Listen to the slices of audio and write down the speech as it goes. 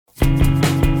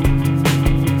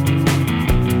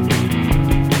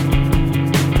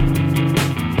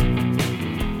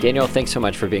Daniel, thanks so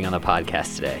much for being on the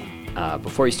podcast today.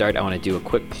 Before we start, I want to do a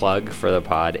quick plug for the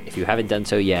pod. If you haven't done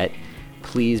so yet,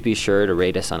 please be sure to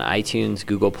rate us on iTunes,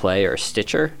 Google Play, or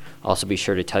Stitcher. Also be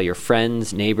sure to tell your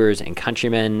friends, neighbors, and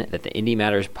countrymen that the Indie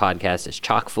Matters podcast is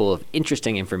chock full of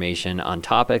interesting information on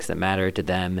topics that matter to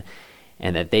them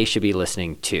and that they should be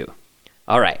listening to.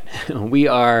 All right, we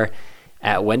are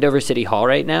at Wendover City Hall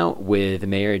right now with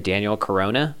Mayor Daniel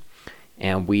Corona,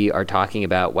 and we are talking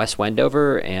about West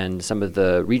Wendover and some of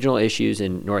the regional issues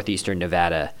in northeastern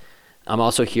Nevada. I'm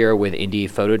also here with indie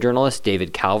photojournalist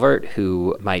David Calvert,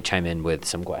 who might chime in with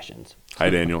some questions.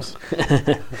 Hi, Daniels.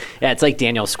 Yeah, it's like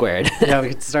Daniel squared. Yeah, we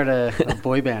could start a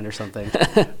boy band or something.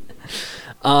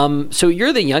 So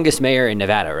you're the youngest mayor in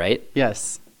Nevada, right?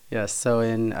 Yes. So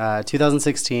in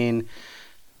 2016,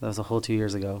 that was a whole 2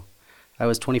 years ago, I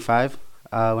was 25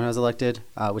 when I was elected,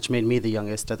 which made me the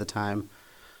youngest at the time.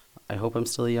 I hope I'm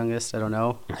still the youngest. I don't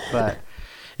know. But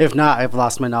if not, I've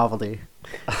lost my novelty.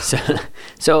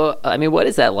 So I mean, what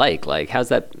is that like? Like, how's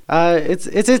that?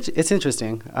 It's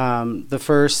interesting. The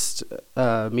first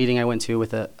meeting I went to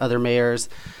with the other mayors,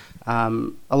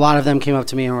 a lot of them came up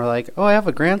to me and were like, "Oh, I have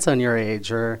a grandson your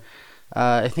age," or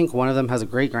I think one of them has a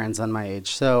great grandson my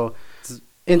age. So it's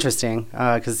interesting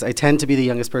because I tend to be the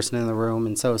youngest person in the room,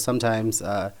 and so sometimes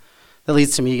that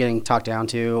leads to me getting talked down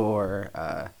to, or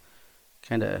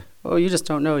kind of, "Oh, you just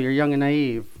don't know. You're young and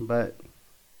naive." But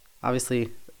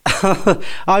obviously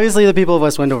the people of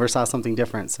West Wendover saw something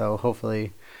different, so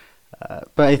hopefully,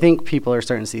 but I think people are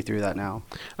starting to see through that now.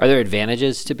 Are there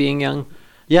advantages to being young?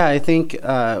 Yeah, I think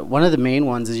one of the main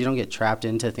ones is you don't get trapped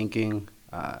into thinking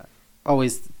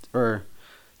always, or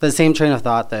the same train of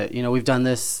thought that, we've done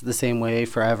this the same way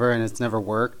forever and it's never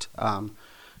worked.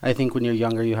 I think when you're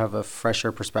younger, you have a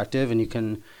fresher perspective and you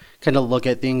can kind of look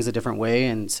at things a different way,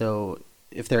 and so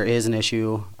if there is an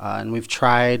issue and we've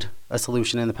tried a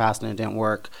solution in the past and it didn't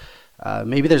work,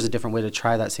 maybe there's a different way to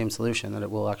try that same solution that it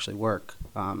will actually work.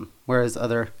 Whereas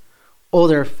other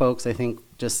older folks, I think,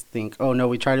 just think, "Oh no,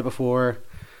 we tried it before,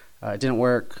 it didn't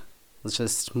work. Let's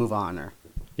just move on."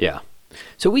 Yeah.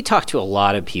 So we talked to a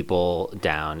lot of people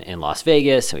down in Las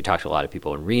Vegas, and we talked to a lot of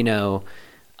people in Reno,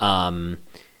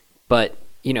 but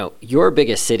your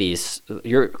biggest cities,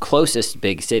 your closest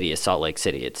big city is Salt Lake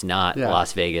City. It's not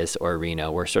Las Vegas or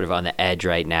Reno. We're sort of on the edge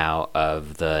right now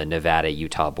of the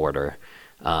Nevada-Utah border.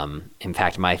 In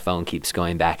fact, my phone keeps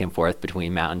going back and forth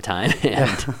between Mountain Time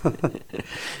and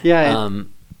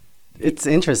it's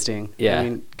interesting. Yeah. I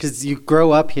mean, because you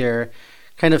grow up here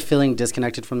kind of feeling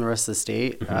disconnected from the rest of the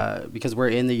state, because we're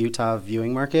in the Utah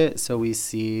viewing market, so we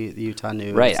see the Utah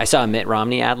news. Right. I saw a Mitt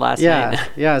Romney ad last night.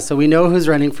 Yeah, so we know who's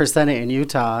running for Senate in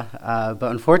Utah, but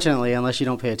unfortunately, unless you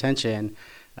don't pay attention,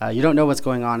 you don't know what's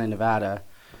going on in Nevada.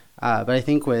 But I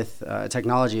think with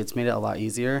technology, it's made it a lot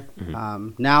easier.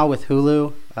 Now with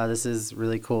Hulu, this is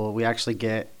really cool. We actually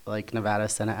get like Nevada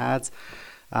Senate ads.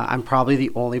 I'm probably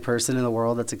the only person in the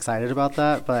world that's excited about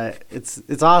that, but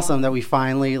it's awesome that we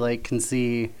finally can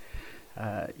see,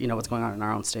 what's going on in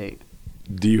our own state.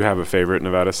 Do you have a favorite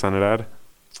Nevada Senate ad?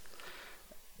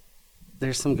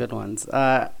 There's some good ones.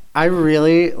 I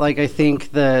really I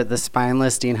think the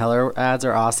spineless Dean Heller ads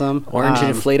are awesome. Orange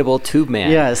inflatable tube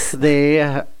man. Yes,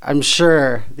 I'm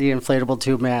sure the inflatable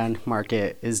tube man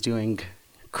market is doing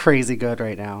crazy good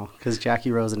right now because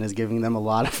Jackie Rosen is giving them a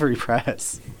lot of free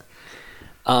press.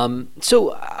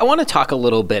 So I want to talk a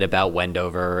little bit about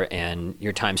Wendover and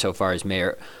your time so far as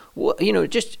mayor. Well,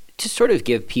 just to sort of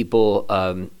give people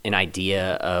an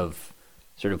idea of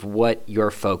sort of what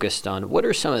you're focused on. What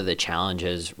are some of the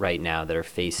challenges right now that are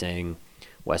facing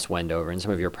West Wendover and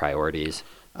some of your priorities?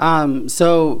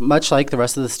 So much like the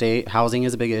rest of the state, housing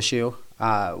is a big issue.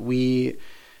 We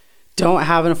don't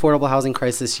have an affordable housing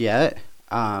crisis yet,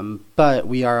 but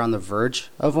we are on the verge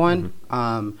of one.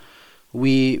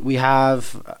 We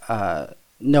have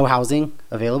no housing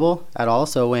available at all.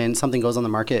 So when something goes on the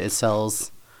market, it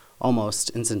sells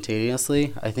almost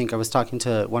instantaneously. I think I was talking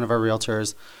to one of our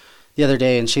realtors the other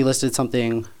day, and she listed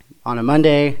something on a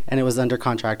Monday, and it was under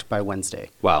contract by Wednesday.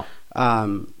 Wow.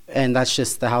 And that's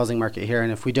just the housing market here.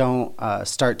 And if we don't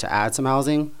start to add some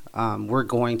housing, we're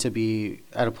going to be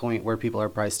at a point where people are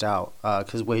priced out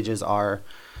because wages are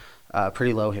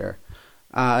pretty low here.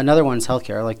 Another one's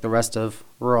healthcare, like the rest of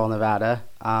rural Nevada,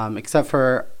 except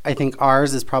for I think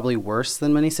ours is probably worse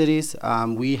than many cities.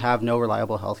 We have no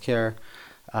reliable healthcare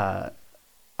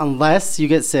unless you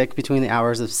get sick between the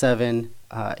hours of 7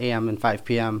 a.m. and 5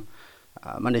 p.m.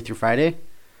 Monday through Friday.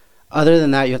 Other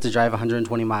than that, you have to drive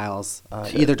 120 miles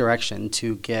either direction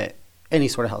to get any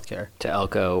sort of healthcare. To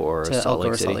Elko or Salt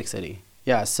Lake City.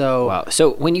 Yeah. So. Wow.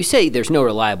 So when you say there's no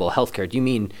reliable healthcare, do you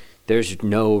mean there's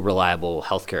no reliable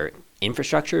healthcare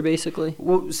infrastructure, basically?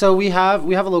 Well, so we have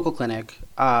a local clinic,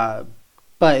 but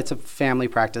it's a family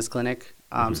practice clinic.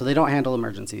 So they don't handle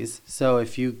emergencies. So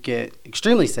if you get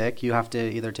extremely sick, you have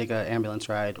to either take an ambulance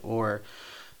ride or,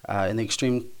 in the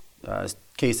extreme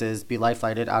cases, be life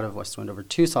flighted out of West Wendover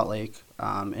to Salt Lake.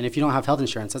 And if you don't have health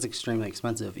insurance, that's extremely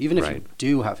expensive. Even if you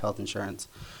do have health insurance,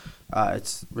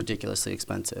 it's ridiculously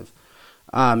expensive.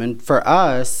 And for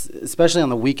us, especially on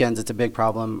the weekends, it's a big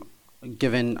problem.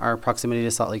 Given our proximity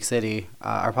to Salt Lake City,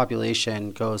 our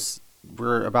population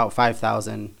we're about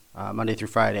 5,000 Monday through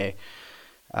Friday.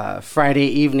 Friday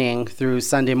evening through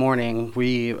Sunday morning,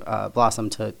 we blossom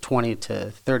to 20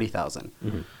 to 30,000.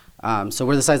 So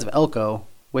we're the size of Elko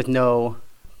with no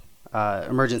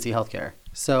emergency health care.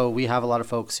 So we have a lot of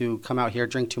folks who come out here,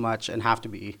 drink too much, and have to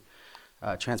be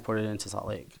transported into Salt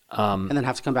Lake. And then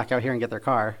have to come back out here and get their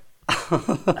car.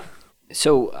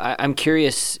 So I'm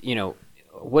curious,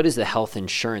 what does the health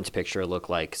insurance picture look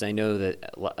like? Because I know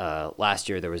that last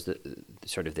year there was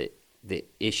the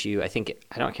issue. I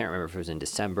can't remember if it was in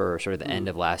December or sort of the end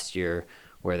of last year,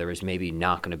 where there was maybe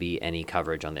not going to be any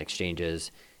coverage on the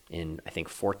exchanges in, I think,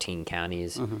 14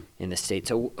 counties in the state.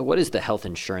 So what does the health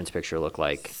insurance picture look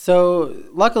like? So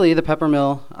luckily, the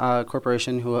Peppermill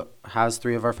Corporation, who has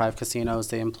 3 of our 5 casinos,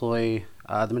 they employ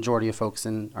the majority of folks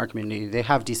in our community. They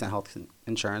have decent health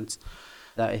insurance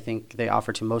that I think they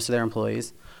offer to most of their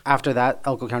employees. After that,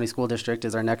 Elko County School District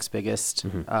is our next biggest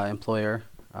employer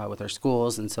with our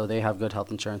schools, and so they have good health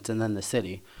insurance, and then the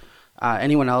city.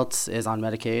 Anyone else is on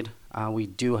Medicaid. We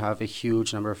do have a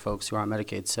huge number of folks who are on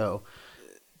Medicaid, so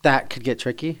that could get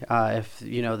tricky if the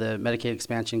Medicaid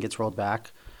expansion gets rolled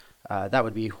back. That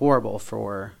would be horrible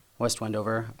for West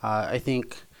Wendover. I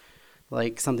think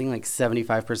something like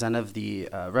 75% of the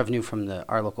revenue from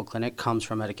our local clinic comes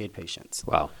from Medicaid patients.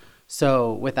 Wow.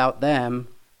 So without them,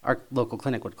 our local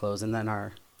clinic would close, and then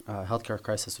our healthcare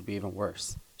crisis would be even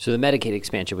worse. So the Medicaid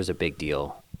expansion was a big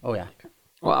deal. Oh, yeah.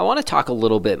 Well, I want to talk a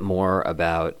little bit more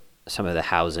about some of the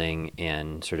housing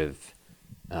and sort of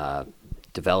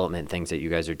development things that you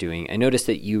guys are doing. I noticed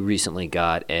that you recently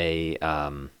got a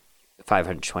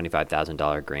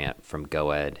 $525,000 grant from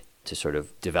GoEd to sort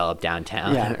of develop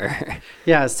downtown. Yeah.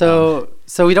 Yeah. So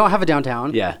we don't have a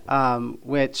downtown. Yeah.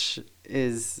 Which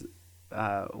is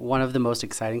one of the most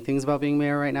exciting things about being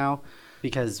mayor right now,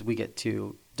 because we get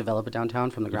to develop a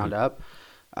downtown from the ground up.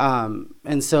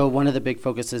 And so one of the big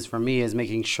focuses for me is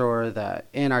making sure that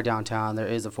in our downtown there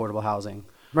is affordable housing.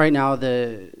 Right now,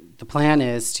 the plan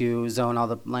is to zone all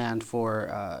the land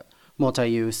for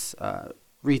multi-use,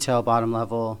 retail bottom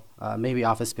level, maybe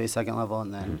office space second level,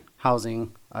 and then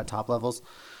housing top levels.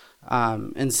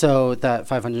 And so that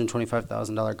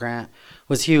 $525,000 grant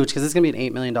was huge, because it's going to be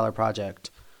an $8 million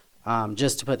project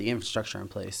just to put the infrastructure in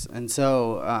place. And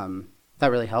so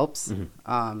that really helps.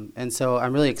 And so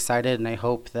I'm really excited, and I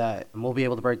hope that we'll be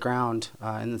able to break ground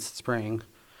in the spring.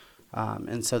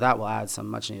 And so that will add some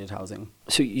much needed housing.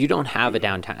 So you don't have a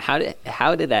downtown.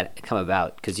 How did that come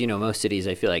about? Because, most cities,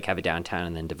 I feel like, have a downtown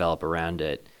and then develop around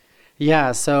it.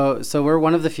 Yeah, so we're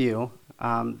one of the few.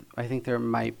 I think there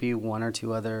might be 1 or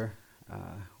 2 other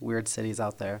weird cities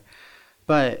out there.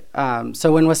 But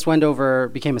so when West Wendover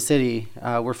became a city,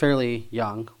 we're fairly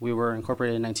young. We were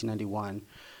incorporated in 1991.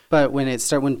 But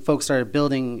when folks started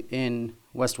building in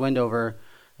West Wendover,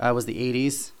 was the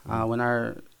 80s, when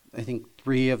I think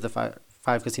 3 of the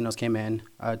 5 casinos came in.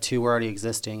 2 were already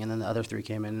existing, and then the other 3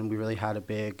 came in, and we really had a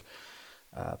big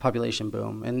population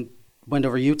boom. And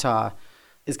Wendover, Utah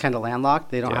is kind of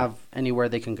landlocked. They don't have anywhere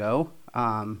they can go.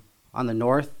 On the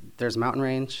north, there's a mountain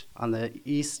range. On the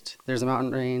east, there's a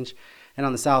mountain range. And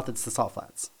on the south, it's the salt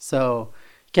flats. So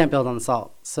you can't build on the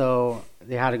salt. So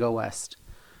they had to go west.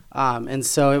 And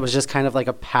so it was just kind of like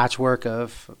a patchwork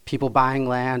of people buying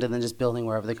land and then just building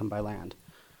wherever they can buy land.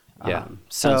 Yeah,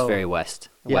 sounds very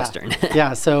Western.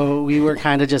 Yeah, so we were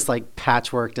kind of just like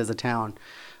patchworked as a town.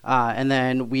 And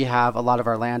then we have a lot of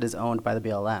our land is owned by the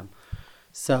BLM.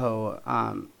 So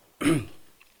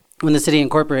when the city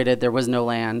incorporated, there was no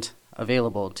land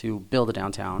available to build a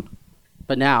downtown.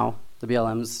 But now the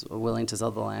BLM's willing to sell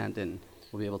the land, and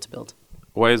we'll be able to build.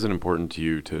 Why is it important to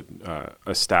you to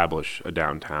establish a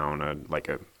downtown, an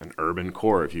urban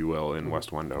core, if you will, in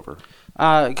West Wendover?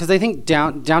 Because I think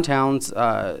downtowns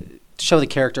show the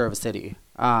character of a city.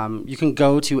 You can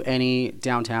go to any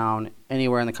downtown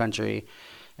anywhere in the country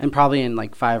and probably in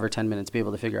like 5 or 10 minutes be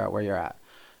able to figure out where you're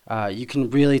at. You can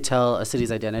really tell a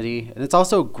city's identity. And it's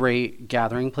also a great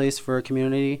gathering place for a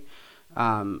community.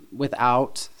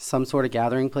 Without some sort of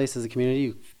gathering place as a community,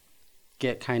 you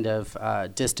get kind of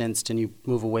distanced and you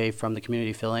move away from the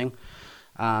community feeling.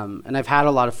 And I've had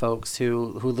a lot of folks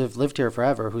who lived here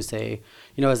forever who say,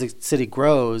 as the city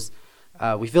grows,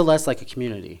 we feel less like a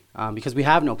community because we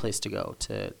have no place to go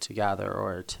to gather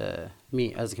or to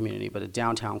meet as a community. But a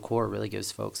downtown core really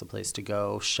gives folks a place to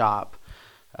go, shop,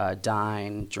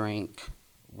 dine, drink,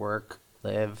 work,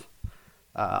 live,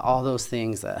 all those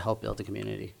things that help build a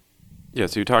community. Yeah,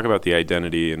 so you talk about the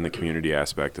identity and the community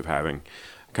aspect of having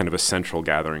kind of a central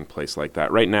gathering place like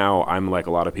that. Right now, I'm like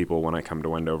a lot of people when I come to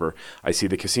Wendover. I see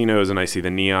the casinos and I see the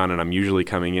neon, and I'm usually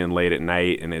coming in late at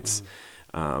night, and it's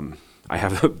I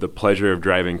have the pleasure of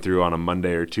driving through on a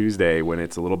Monday or Tuesday when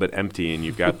it's a little bit empty, and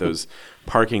you've got those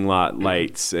parking lot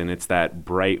lights, and it's that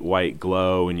bright white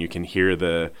glow, and you can hear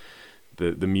the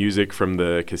music from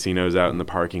the casinos out in the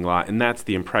parking lot. And that's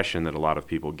the impression that a lot of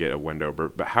people get of Wendover.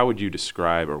 But how would you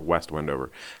describe, or West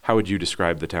Wendover, how would you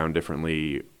describe the town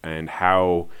differently, and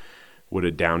how would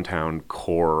a downtown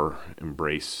core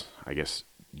embrace, I guess,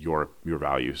 your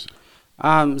values?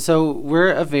 So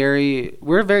we're a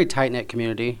very tight-knit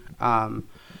community. And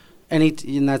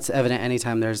that's evident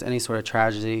anytime there's any sort of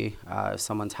tragedy. If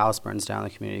someone's house burns down,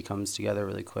 the community comes together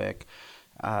really quick.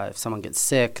 If someone gets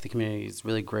sick, the community is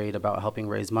really great about helping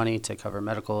raise money to cover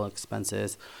medical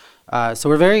expenses. So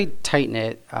we're very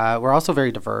tight-knit. We're also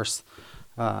very diverse.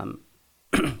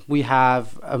 We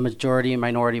have a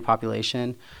majority-minority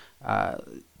population.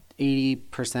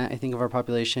 80%, I think, of our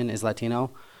population is Latino.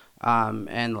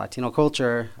 And Latino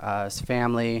culture is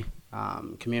family,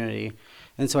 community.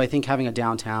 And so I think having a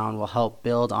downtown will help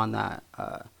build on that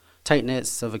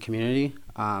tightness of a community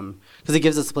because it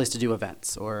gives us a place to do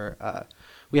events. Or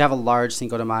we have a large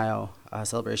Cinco de Mayo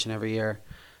celebration every year,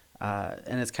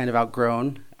 and it's kind of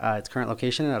outgrown its current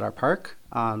location at our park.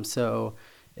 So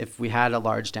if we had a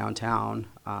large downtown,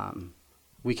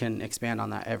 we can expand on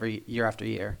that every year after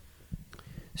year.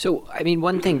 So, I mean,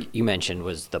 one thing you mentioned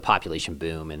was the population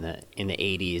boom in the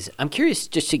 80s. I'm curious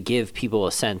just to give people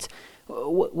a sense,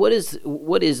 what is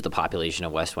the population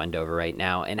of West Wendover right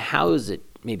now, and how has it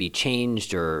maybe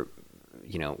changed, or,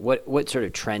 you know, what sort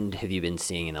of trend have you been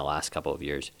seeing in the last couple of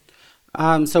years?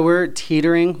 So we're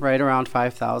teetering right around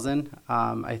 5,000.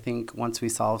 I think once we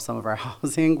solve some of our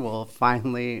housing, we'll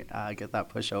finally get that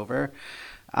push over.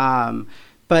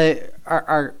 But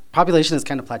our population has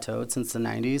kind of plateaued since the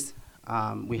 90s.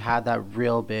 We had that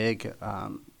real big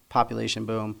population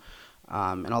boom,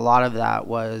 and a lot of that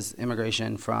was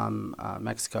immigration from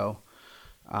Mexico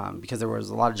because there was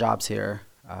a lot of jobs here.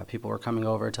 People were coming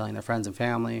over, telling their friends and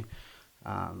family,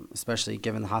 especially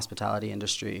given the hospitality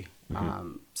industry.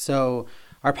 Mm-hmm. So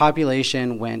our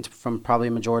population went from probably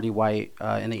majority white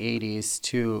in the 80s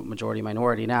to majority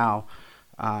minority now.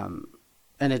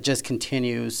 And it just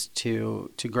continues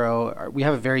to grow. We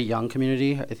have a very young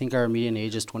community. I think our median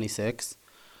age is 26.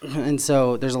 And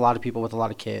so there's a lot of people with a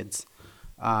lot of kids.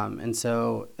 And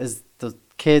so as the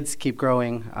kids keep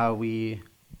growing,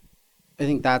 I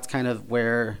think that's kind of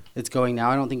where it's going now.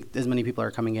 I don't think as many people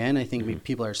are coming in. I think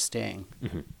people are staying.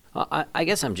 Mm-hmm. I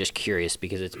guess I'm just curious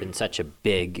because it's been such a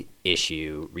big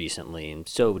issue recently and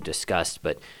so discussed.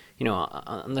 But, you know,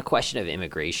 on the question of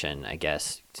immigration, I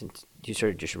guess, since you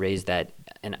sort of just raised that,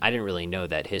 and I didn't really know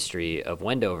that history of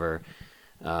Wendover,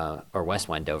 or West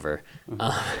Wendover.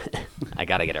 I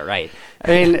got to get it right. I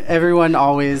mean, everyone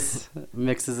always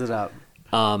mixes it up.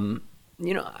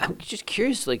 You know, I'm just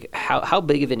curious, like, how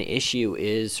big of an issue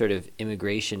is sort of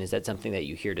immigration? Is that something that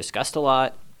you hear discussed a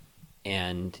lot?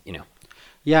 And, you know.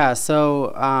 Yeah,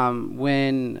 so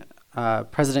when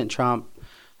President Trump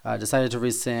decided to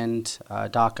rescind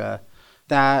DACA,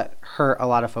 that hurt a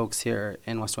lot of folks here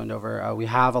in West Wendover. We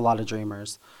have a lot of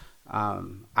dreamers.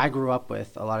 I grew up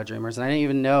with a lot of dreamers, and I didn't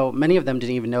even know, many of them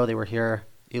didn't even know they were here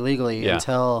illegally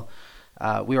until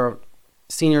we were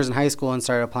seniors in high school and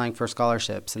started applying for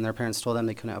scholarships, and their parents told them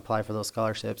they couldn't apply for those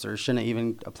scholarships or shouldn't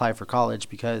even apply for college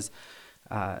because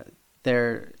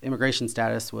their immigration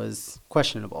status was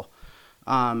questionable.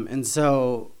 And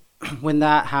so when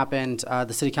that happened,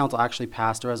 the city council actually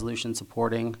passed a resolution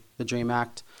supporting the DREAM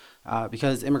Act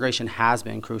because immigration has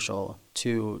been crucial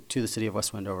to the city of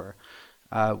West Wendover.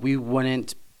 We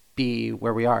wouldn't be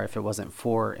where we are if it wasn't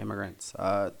for immigrants.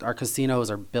 Our casinos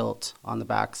are built on the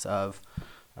backs of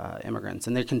immigrants,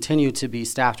 and they continue to be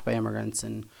staffed by immigrants.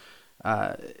 And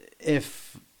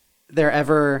if there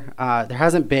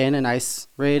hasn't been an ICE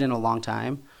raid in a long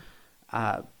time,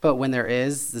 but when there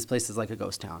is, this place is like a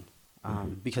ghost town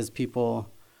because people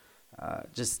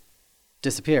just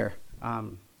disappear.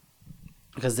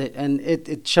 Because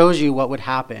it shows you what would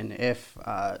happen if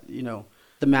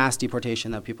the mass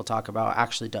deportation that people talk about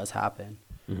actually does happen.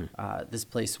 This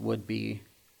place would be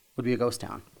a ghost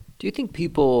town. Do you think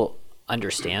people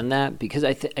understand that? Because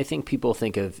I think people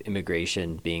think of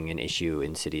immigration being an issue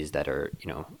in cities that are,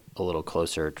 a little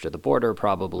closer to the border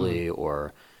probably,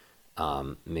 or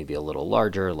maybe a little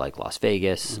larger, like Las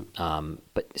Vegas.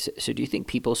 But so do you think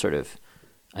people sort of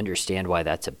understand why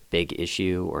that's a big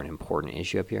issue or an important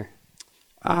issue up here?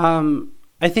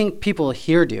 I think people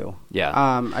here do. Yeah.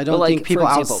 I don't But, think people for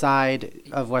example, outside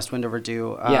of West Wendover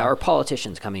do. or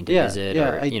politicians coming to visit,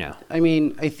 or I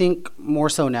mean, I think more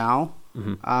so now.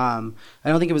 I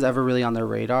don't think it was ever really on their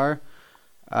radar,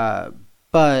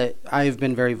 but I've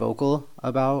been very vocal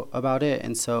about it,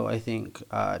 and so I think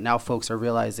now folks are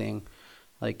realizing,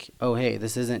 like, oh, hey,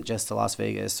 this isn't just a Las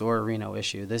Vegas or a Reno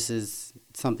issue. This is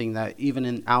something that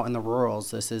even out in the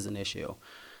rurals, this is an issue.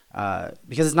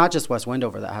 Because it's not just West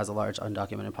Wendover that has a large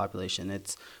undocumented population.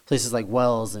 It's places like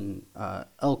Wells and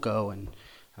Elko, and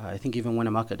I think even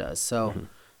Winnemucca does. So,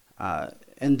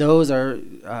 and those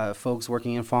are folks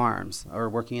working in farms or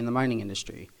working in the mining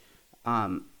industry.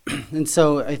 And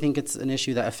so I think it's an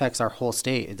issue that affects our whole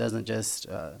state. It doesn't just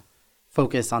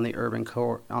focus on the urban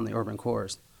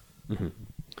cores.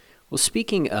 Well,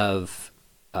 speaking of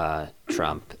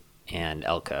Trump and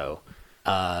Elko,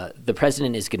 the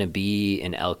president is going to be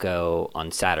in Elko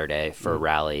on Saturday for a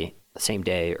rally, the same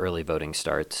day early voting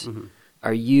starts.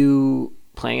 Are you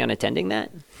planning on attending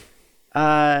that?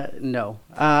 No.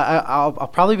 I'll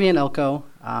probably be in Elko,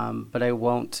 but I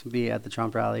won't be at the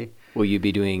Trump rally. Will you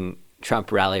be doing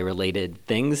Trump rally related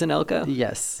things in Elko?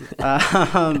 Yes.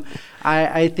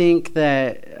 I think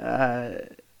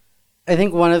that I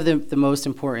think one of the most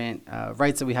important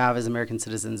rights that we have as American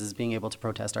citizens is being able to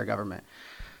protest our government.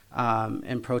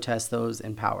 And protest those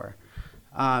in power.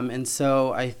 And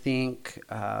so I think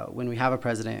when we have a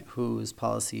president whose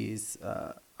policies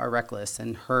are reckless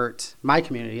and hurt my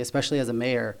community, especially as a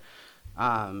mayor,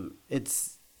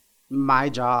 it's my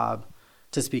job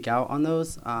to speak out on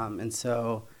those. And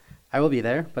so I will be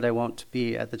there, but I won't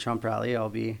be at the Trump rally. I'll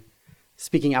be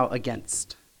speaking out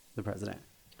against the president.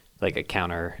 Like a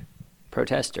counter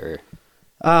protest, or?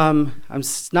 I'm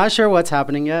not sure what's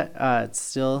happening yet. It's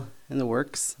still in the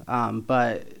works,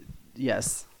 but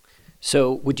yes.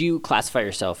 So would you classify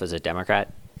yourself as a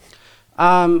Democrat?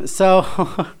 Mayors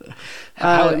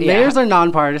are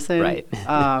nonpartisan, right?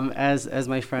 As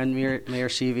my friend Mayor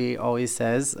Sheevy always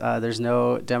says, there's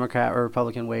no Democrat or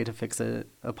Republican way to fix a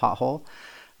pothole.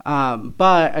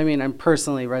 But I mean, I'm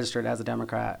personally registered as a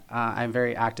Democrat. I'm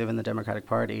very active in the Democratic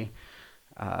Party.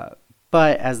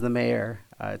 But as the mayor,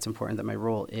 it's important that my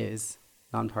role is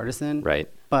nonpartisan. Right.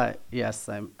 But yes,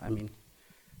 I'm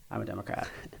a Democrat.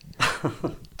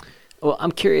 Well,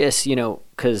 I'm curious,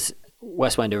 because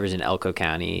West Wendover is in Elko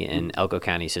County, and Elko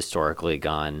County's historically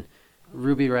gone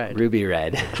ruby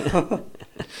red.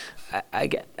 I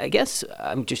guess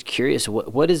I'm just curious,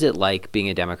 what is it like being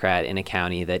a Democrat in a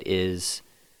county that is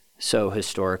so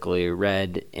historically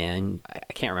red? And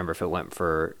I can't remember if it went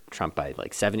for Trump by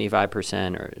like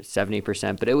 75% or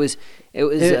 70%, but it was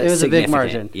a big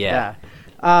margin. Yeah.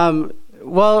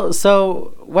 Well,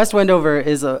 so West Wendover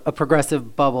is a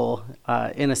progressive bubble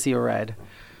in a sea of red.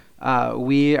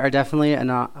 We are definitely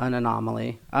an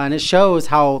anomaly, and it shows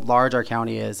how large our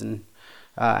county is and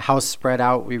how spread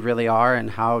out we really are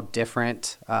and how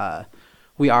different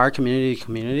we are community to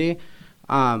community.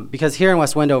 Because here in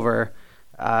West Wendover,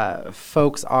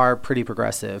 folks are pretty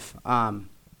progressive.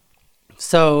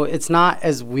 So it's not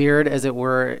as weird as it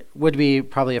would be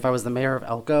probably if I was the mayor of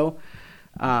Elko.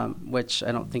 Which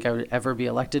I don't think I would ever be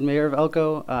elected mayor of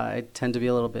Elko. I tend to be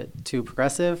a little bit too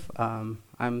progressive.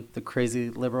 I'm the crazy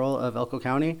liberal of Elko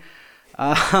County.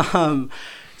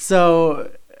 So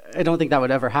I don't think that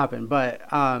would ever happen. But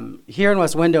here in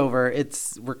West Wendover,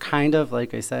 we're kind of,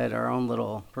 like I said, our own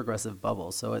little progressive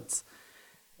bubble. So it's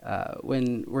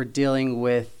when we're dealing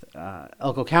with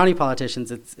Elko County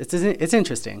politicians, it's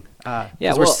interesting.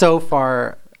 We're so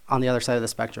far on the other side of the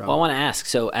spectrum. Well, I want to ask,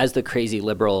 so as the crazy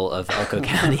liberal of Elko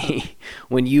County,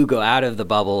 when you go out of the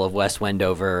bubble of West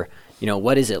Wendover,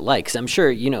 what is it like? Because I'm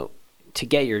sure, to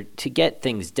get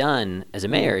things done as a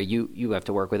mayor, you have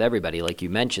to work with everybody, like you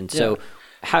mentioned. So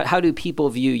how do people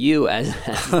view you as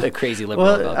the crazy liberal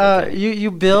of Elko County? You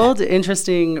build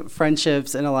interesting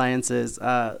friendships and alliances.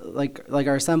 Like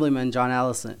our Assemblyman, John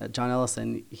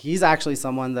Ellison, he's actually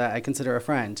someone that I consider a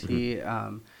friend.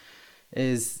 Mm-hmm.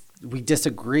 We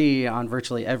disagree on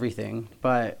virtually everything,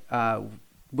 but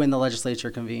when the legislature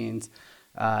convenes,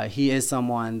 he is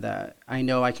someone that I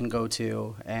know I can go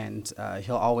to, and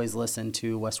he'll always listen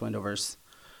to West Wendover's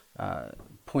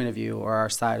point of view or our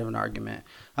side of an argument.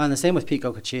 And the same with Pete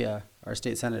Gocochea, our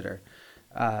state senator.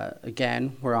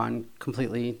 Again, we're on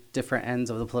completely different ends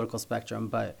of the political spectrum,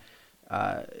 but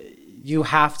you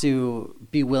have to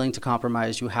be willing to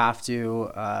compromise. You have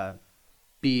to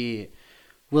be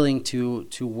willing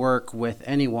to work with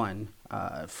anyone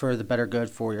for the better good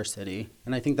for your city.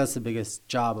 And I think that's the biggest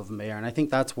job of a mayor. And I think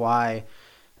that's why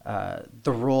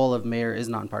the role of mayor is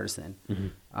nonpartisan,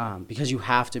 because you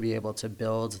have to be able to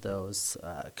build those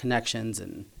connections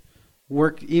and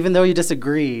work. Even though you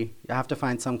disagree, you have to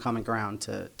find some common ground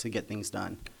to get things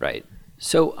done. Right.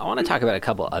 So I want to talk about a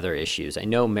couple other issues. I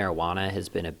know marijuana has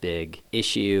been a big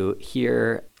issue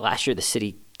here. Last year, the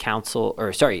city council,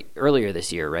 earlier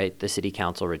this year, right? The city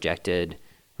council rejected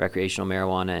recreational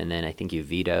marijuana, and then I think you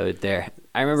vetoed there.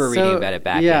 I remember reading about it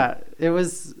back. Yeah, it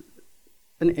was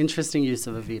an interesting use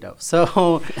of a veto.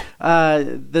 So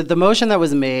the motion that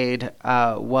was made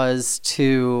was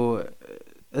to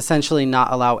essentially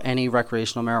not allow any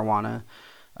recreational marijuana.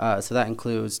 So that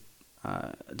includes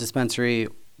dispensary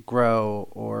grow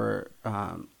or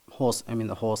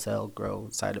the wholesale grow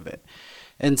side of it.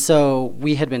 And so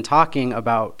we had been talking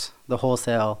about the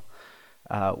wholesale.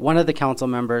 One of the council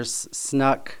members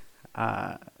snuck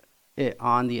it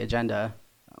on the agenda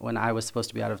when I was supposed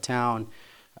to be out of town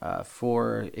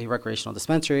for a recreational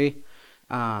dispensary,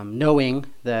 knowing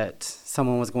that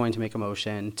someone was going to make a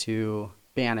motion to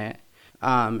ban it.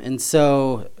 And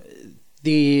so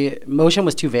the motion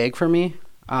was too vague for me.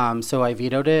 So I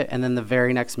vetoed it, and then the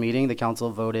very next meeting, the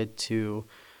council voted to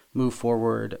move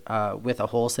forward with a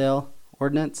wholesale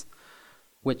ordinance,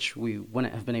 which we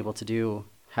wouldn't have been able to do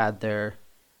had their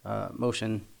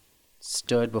motion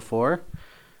stood before.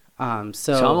 So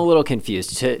I'm a little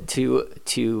confused.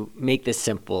 To make this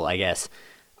simple, I guess,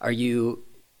 are you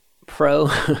pro?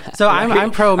 So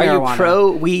I'm pro marijuana. Are you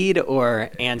pro weed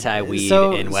or anti weed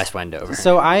in West Wendover?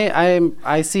 So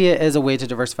I see it as a way to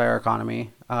diversify our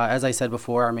economy. As I said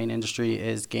before, our main industry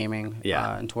is gaming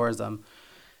and tourism,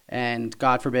 and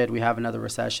God forbid we have another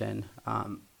recession.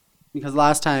 Because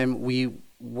last time we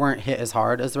weren't hit as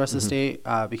hard as the rest of the state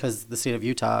because the state of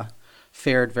Utah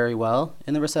fared very well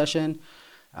in the recession.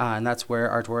 And that's where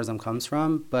our tourism comes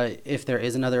from. But if there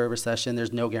is another recession,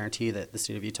 there's no guarantee that the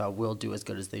state of Utah will do as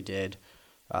good as they did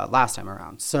last time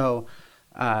around. So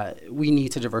we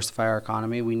need to diversify our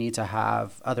economy. We need to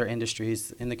have other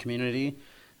industries in the community.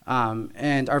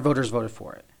 And our voters voted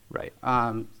for it. Right.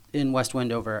 In West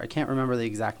Wendover. I can't remember the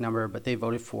exact number, but they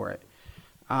voted for it.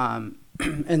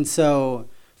 And so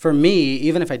for me,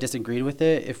 even if I disagreed with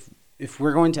it, if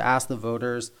we're going to ask the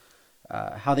voters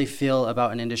how they feel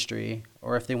about an industry,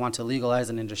 or if they want to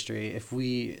legalize an industry, if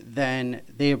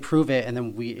they approve it and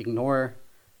then we ignore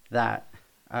that,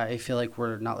 I feel like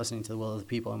we're not listening to the will of the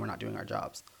people and we're not doing our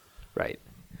jobs. Right.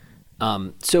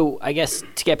 So I guess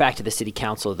to get back to the city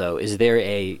council, though, is there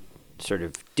a sort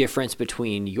of difference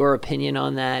between your opinion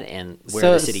on that and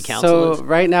where the city council is? So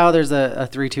right now there's a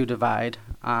 3-2 divide.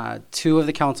 Two of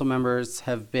the council members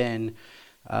have been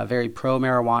very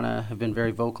pro-marijuana, have been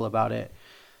very vocal about it.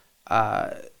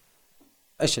 I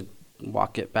should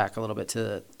walk it back a little bit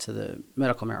to the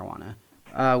medical marijuana.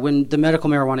 When the medical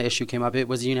marijuana issue came up, it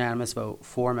was a unanimous vote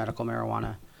for medical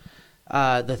marijuana.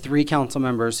 The 3 council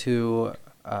members who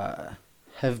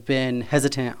have been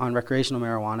hesitant on recreational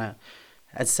marijuana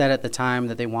had said at the time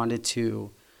that they wanted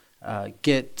to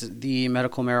get the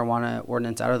medical marijuana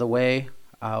ordinance out of the way,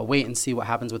 wait and see what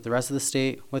happens with the rest of the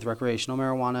state with recreational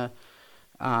marijuana,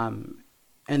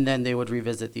 and then they would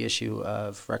revisit the issue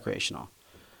of recreational.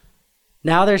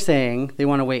 Now they're saying they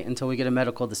want to wait until we get a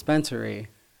medical dispensary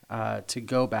to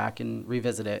go back and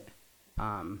revisit it,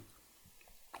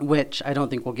 which I don't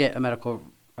think we'll get a medical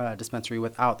dispensary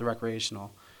without the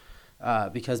recreational,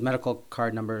 because medical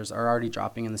card numbers are already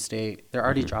dropping in the state. They're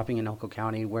already dropping in Elko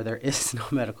County, where there is no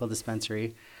medical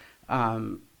dispensary.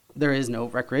 There is no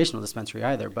recreational dispensary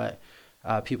either, but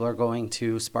people are going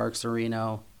to Sparks or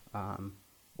Reno,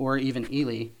 or even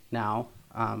Ely now,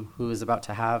 who is about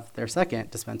to have their second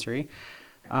dispensary.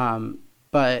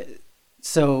 But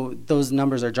so those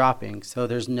numbers are dropping. So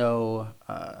there's no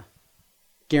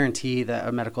guarantee that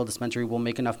a medical dispensary will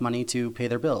make enough money to pay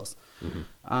their bills.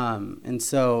 And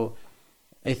so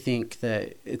I think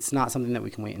that it's not something that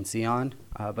we can wait and see on.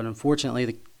 But unfortunately,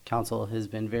 the council has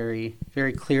been very,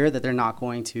 very clear that they're not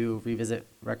going to revisit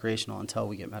recreational until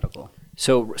we get medical.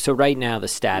 So right now the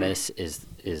status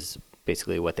is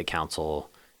basically what the council,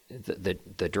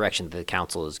 the direction that the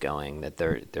council is going, that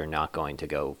they're not going to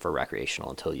go for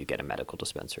recreational until you get a medical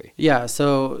dispensary. Yeah,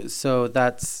 so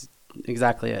that's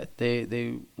exactly it.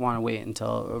 They want to wait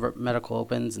until medical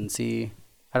opens and see.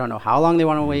 I don't know how long they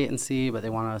want to wait and see, but they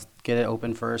want to get it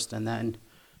open first and then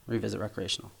revisit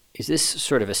recreational. Is this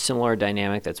sort of a similar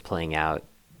dynamic that's playing out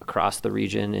across the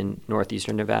region in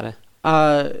northeastern Nevada?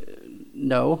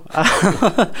 No.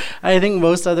 I think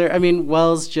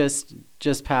Wells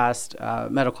just passed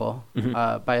medical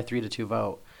by a 3-2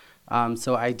 vote.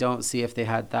 So I don't see if they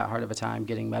had that hard of a time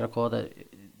getting medical that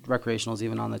recreational is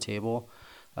even on the table.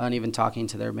 And even talking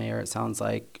to their mayor, it sounds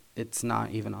like it's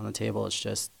not even on the table. It's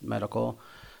just medical.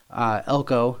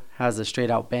 Elko has a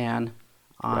straight out ban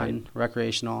on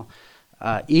recreational.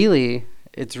 Ely,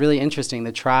 it's really interesting.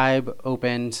 The tribe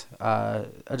opened a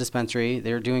dispensary.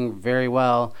 They're doing very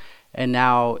well. And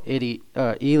now Ely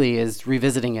is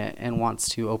revisiting it and wants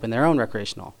to open their own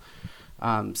recreational.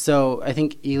 So I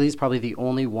think Ely's probably the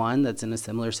only one that's in a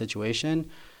similar situation.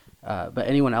 But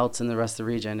anyone else in the rest of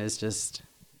the region is just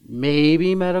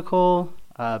maybe medical,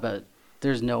 but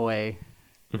there's no way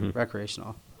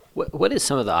recreational. What is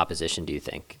some of the opposition, do you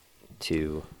think,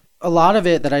 to? A lot of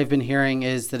it that I've been hearing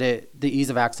is that the ease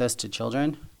of access to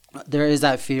children. There is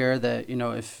that fear that,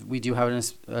 if we do have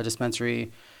a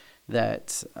dispensary,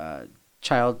 that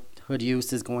childhood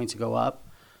use is going to go up,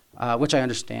 which I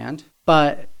understand.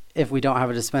 But if we don't have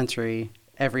a dispensary,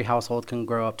 every household can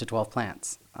grow up to 12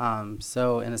 plants.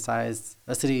 So in a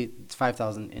city, it's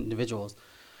 5,000 individuals.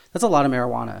 That's a lot of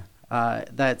marijuana.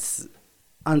 That's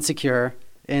unsecure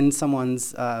in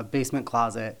someone's basement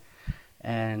closet.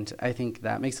 And I think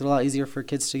that makes it a lot easier for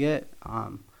kids to get.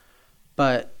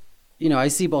 But, I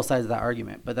see both sides of that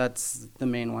argument, but that's the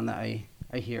main one that I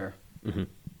hear. Mm-hmm.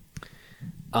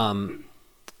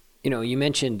 You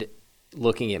mentioned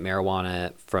looking at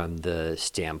marijuana from the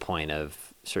standpoint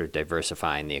of sort of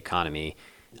diversifying the economy.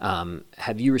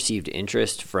 Have you received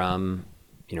interest from,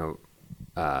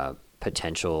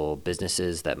 potential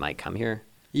businesses that might come here?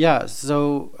 Yeah.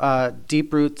 So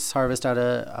Deep Roots Harvest out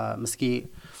of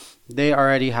Mesquite, they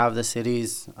already have the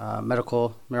city's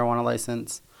medical marijuana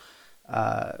license.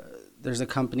 There's a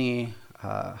company,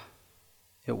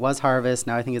 it was Harvest,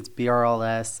 now I think it's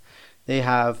BRLS. They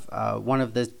have one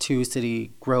of the two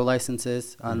city grow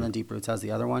licenses, and then Deep Roots has the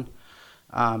other one.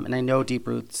 And I know Deep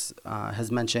Roots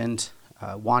has mentioned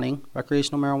wanting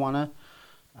recreational marijuana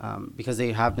because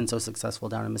they have been so successful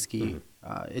down in Mesquite.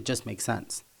 It just makes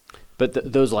sense.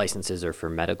 But those licenses are for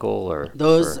medical or?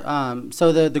 Those,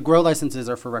 so the grow licenses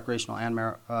are for recreational and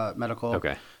medical.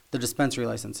 Okay. The dispensary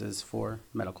licenses for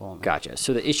medical only. Gotcha.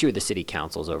 So the issue with the city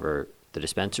council is over the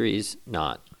dispensaries,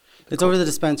 not... It's over the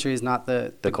dispensaries, not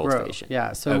the cultivation. Grow.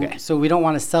 Yeah, so we don't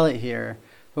want to sell it here,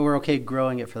 but we're okay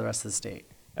growing it for the rest of the state.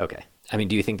 Okay. I mean,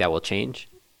 do you think that will change?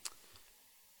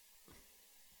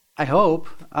 I hope.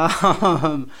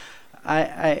 I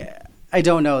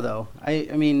don't know though.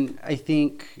 I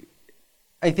think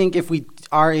if we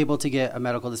are able to get a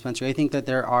medical dispensary, I think that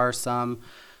there are some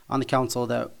on the council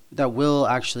that will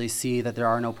actually see that there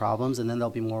are no problems, and then they'll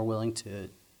be more willing to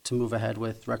move ahead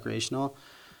with recreational.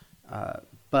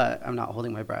 But I'm not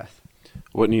holding my breath.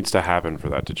 What needs to happen for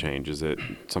that to change? Is it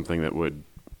something that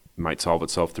might solve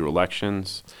itself through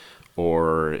elections,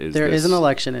 or there is an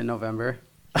election in November?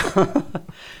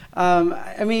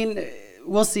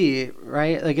 We'll see,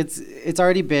 right? Like it's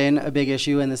already been a big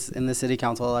issue in the city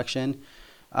council election.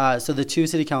 So the two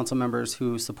city council members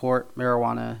who support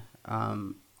marijuana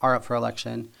are up for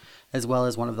election, as well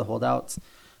as one of the holdouts.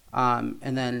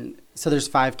 And then, so there's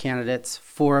 5 candidates.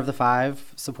 4 of the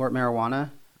 5 support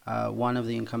marijuana. One of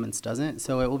the incumbents doesn't.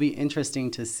 So it will be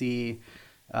interesting to see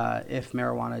if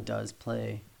marijuana does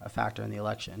play a factor in the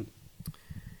election.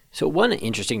 So one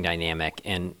interesting dynamic,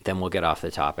 and then we'll get off the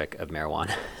topic of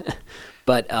marijuana,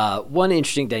 but one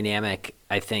interesting dynamic,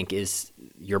 I think, is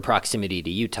your proximity to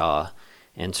Utah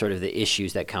and sort of the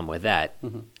issues that come with that.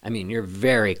 Mm-hmm. I mean, you're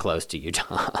very close to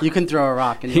Utah. You can throw a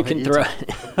rock and you can throw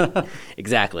it.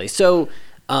 Exactly. So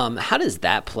how does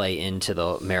that play into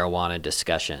the marijuana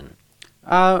discussion? We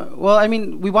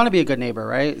want to be a good neighbor,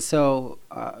 right? So,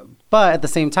 but at the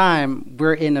same time,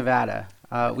 we're in Nevada.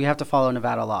 We have to follow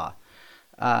Nevada law.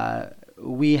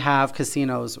 We have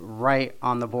casinos right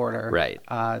on the border, right?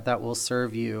 That will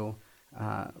serve you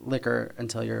liquor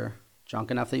until you're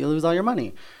drunk enough that you lose all your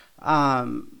money.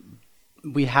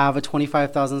 We have a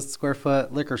 25,000 square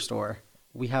foot liquor store.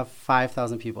 We have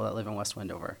 5,000 people that live in West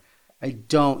Wendover. I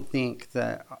don't think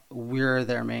that we're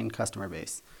their main customer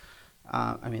base.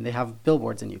 They have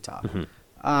billboards in Utah.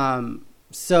 Mm-hmm.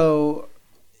 So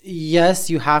yes,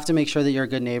 you have to make sure that you're a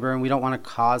good neighbor, and we don't want to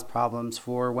cause problems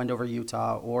for Wendover,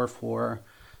 Utah, or for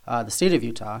the state of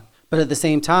Utah. But at the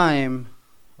same time,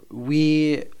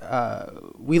 we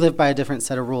live by a different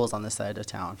set of rules on this side of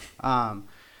town.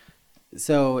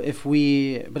 So if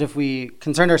we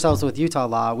concerned ourselves with Utah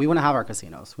law, we wouldn't have our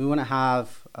casinos. We wouldn't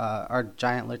have our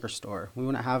giant liquor store. We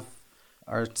wouldn't have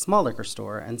our small liquor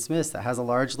store and Smith's that has a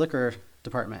large liquor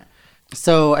department.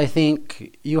 So I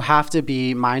think you have to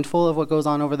be mindful of what goes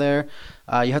on over there.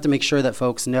 You have to make sure that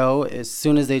folks know as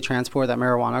soon as they transport that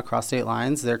marijuana across state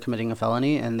lines, they're committing a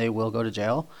felony and they will go to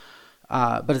jail.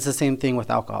 But it's the same thing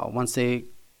with alcohol. Once they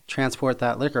transport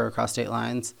that liquor across state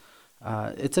lines,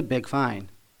 it's a big fine.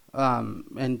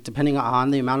 And depending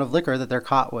on the amount of liquor that they're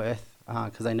caught with,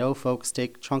 because I know folks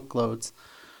take trunk loads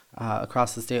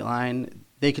across the state line,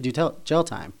 they could do jail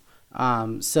time.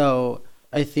 So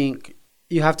I think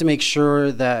you have to make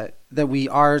sure that we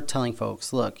are telling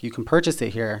folks, look, you can purchase it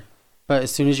here, but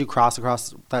as soon as you cross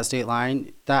across that state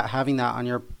line, having that on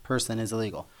your person is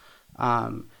illegal.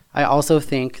 I also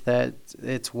think that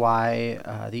it's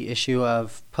why the issue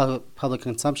of public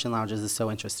consumption lounges is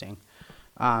so interesting.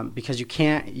 Because you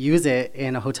can't use it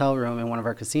in a hotel room in one of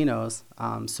our casinos.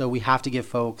 So we have to give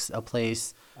folks a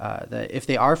place that if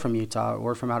they are from Utah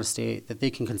or from out of state, that they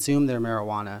can consume their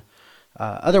marijuana.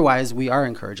 Otherwise, we are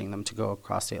encouraging them to go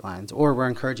across state lines, or we're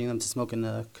encouraging them to smoke in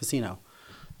the casino,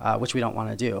 which we don't want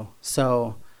to do.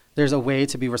 So there's a way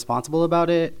to be responsible about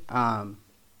it,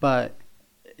 but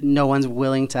no one's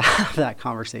willing to have that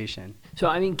conversation. So,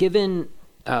 I mean, given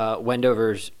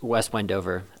West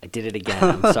Wendover, I did it again,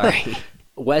 I'm sorry.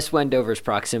 West Wendover's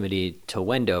proximity to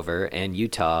Wendover and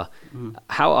Utah,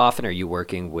 how often are you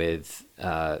working with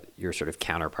your sort of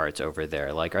counterparts over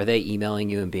there? Like, are they emailing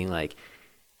you and being like,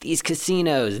 these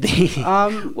casinos,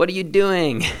 what are you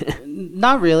doing?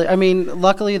 Not really. I mean,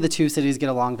 luckily the two cities get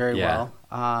along very well,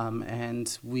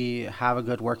 and we have a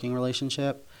good working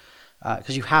relationship.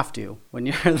 Because you have to when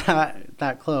you're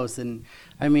that close. And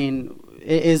I mean,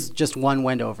 it is just one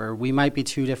Wendover. We might be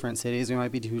two different cities, we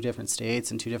might be two different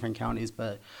states and two different counties,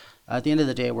 but at the end of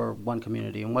the day, we're one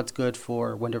community. And what's good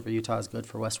for Wendover, Utah is good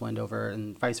for West Wendover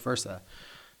and vice versa.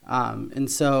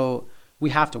 And so we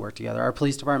have to work together. Our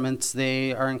police departments,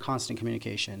 they are in constant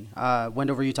communication.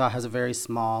 Wendover, Utah has a very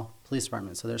small police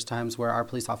department. So there's times where our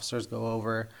police officers go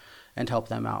over and help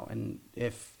them out. And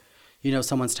if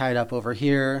someone's tied up over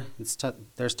here,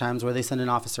 there's times where they send an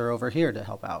officer over here to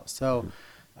help out. So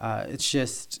it's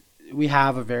just, we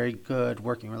have a very good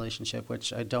working relationship,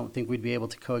 which I don't think we'd be able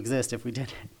to coexist if we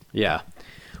didn't. Yeah.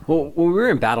 Well, when we were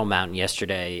in Battle Mountain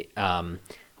yesterday,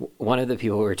 one of the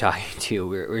people we were talking to,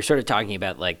 we were sort of talking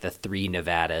about like the three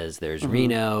Nevadas. There's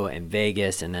Reno and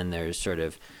Vegas, and then there's sort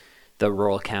of the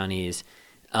rural counties.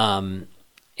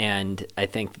 And I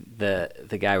think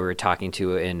the guy we were talking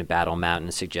to in Battle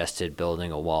Mountain suggested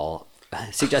building a wall,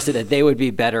 suggested that they would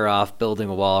be better off building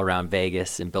a wall around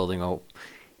Vegas and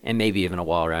and maybe even a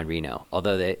wall around Reno,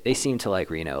 although they seem to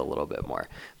like Reno a little bit more.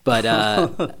 But,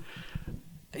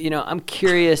 I'm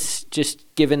curious,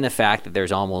 just given the fact that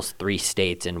there's almost 3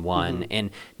 states in one,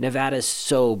 and Nevada's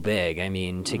so big. I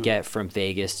mean, to get from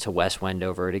Vegas to West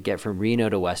Wendover, to get from Reno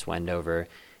to West Wendover,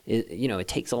 it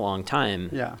takes a long time.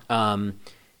 Yeah.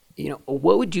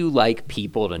 What would you like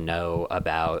people to know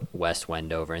about West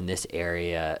Wendover in this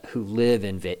area who live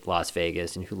in Las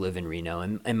Vegas and who live in Reno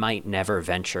and might never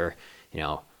venture,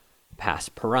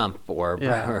 past Pahrump or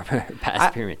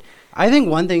past Pyramid? I think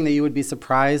one thing that you would be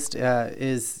surprised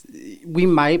is we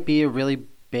might be a really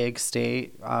big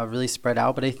state, really spread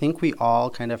out, but I think we all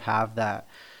kind of have that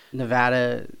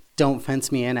Nevada don't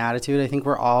fence me in attitude. I think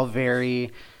we're all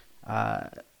very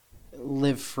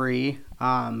live free.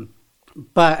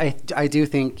 But I do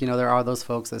think, there are those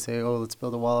folks that say, oh, let's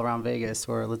build a wall around Vegas,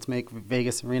 or let's make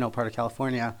Vegas and Reno part of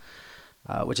California,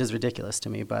 which is ridiculous to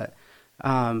me. But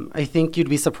I think you'd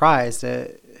be surprised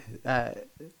at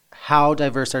how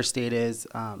diverse our state is,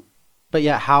 but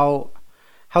yet how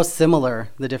similar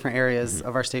the different areas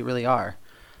of our state really are.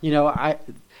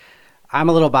 I'm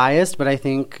a little biased, but I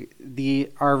think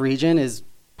our region is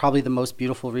probably the most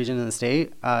beautiful region in the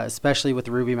state, especially with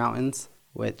the Ruby Mountains,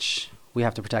 which we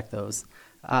have to protect those.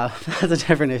 That's a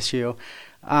different issue.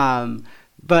 But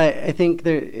I think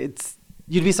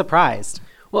you'd be surprised.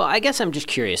 Well, I guess I'm just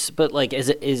curious, but like,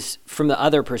 is from the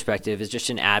other perspective, as just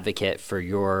an advocate for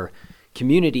your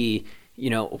community,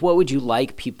 what would you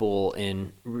like people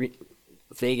in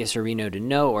Vegas or Reno to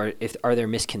know, or are there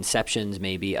misconceptions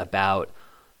maybe about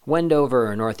Wendover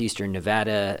or northeastern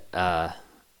Nevada?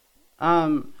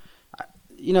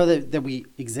 That we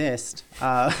exist.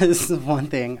 This is one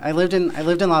thing. I lived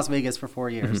in Las Vegas for 4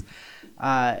 years,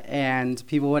 and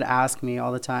people would ask me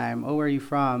all the time, "Oh, where are you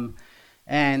from?"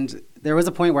 And there was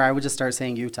a point where I would just start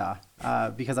saying Utah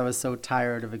because I was so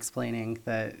tired of explaining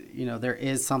that there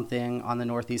is something on the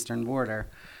northeastern border.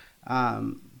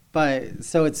 But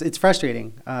so it's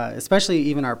frustrating, especially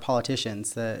even our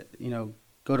politicians that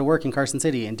go to work in Carson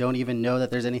City and don't even know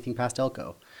that there's anything past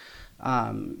Elko.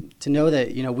 To know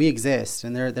that we exist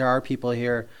and there are people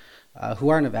here who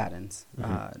are Nevadans,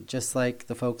 just like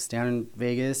the folks down in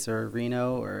Vegas or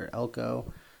Reno or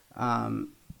Elko, and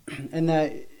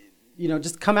that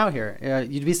just come out here.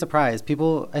 You'd be surprised.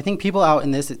 I think people out in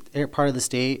this part of the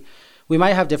state we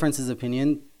might have differences of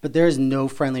opinion, but there is no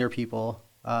friendlier people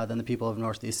than the people of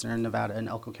northeastern Nevada and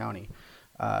Elko County.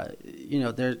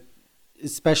 They're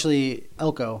especially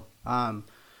Elko.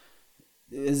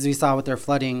 As we saw with their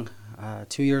flooding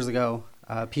 2 years ago,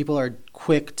 people are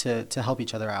quick to help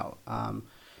each other out.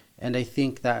 And I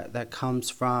think that comes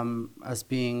from us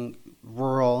being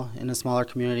rural in a smaller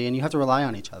community, and you have to rely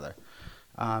on each other.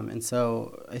 And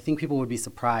so I think people would be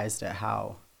surprised at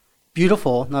how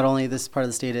beautiful not only this part of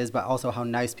the state is, but also how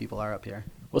nice people are up here.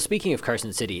 Well, speaking of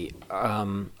Carson City,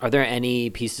 are there any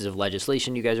pieces of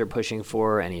legislation you guys are pushing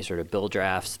for, any sort of bill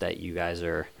drafts that you guys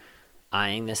are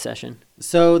eyeing this session?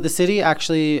 So the city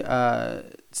actually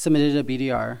submitted a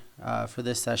BDR for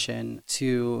this session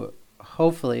to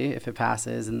hopefully, if it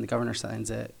passes and the governor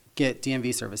signs it, get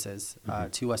DMV services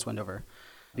to West Wendover.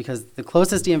 Because the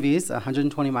closest DMV is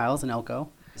 120 miles in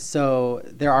Elko. So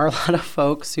there are a lot of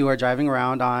folks who are driving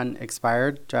around on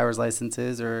expired driver's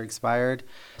licenses or expired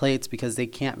plates because they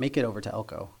can't make it over to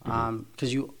Elko.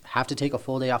 Because you have to take a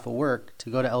full day off of work to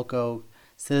go to Elko,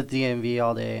 sit at the DMV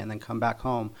all day, and then come back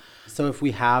home. So if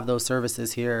we have those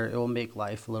services here, it will make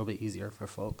life a little bit easier for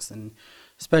folks. And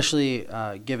especially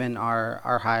given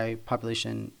our high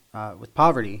population with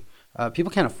poverty,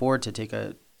 people can't afford to take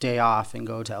a day off and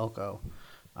go to Elko.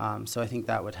 So I think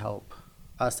that would help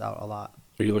us out a lot.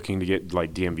 Are you looking to get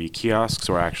like DMV kiosks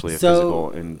or actually a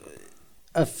physical?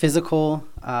 A physical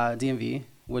DMV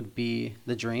would be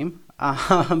the dream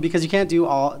because you can't do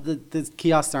all the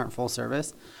kiosks aren't full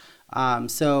service.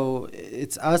 So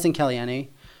it's us and Caliente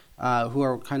who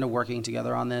are kind of working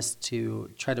together on this to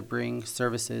try to bring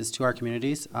services to our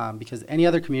communities because any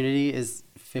other community is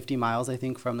 50 miles, I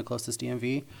think, from the closest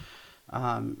DMV.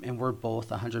 And we're both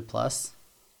 100 plus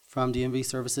from DMV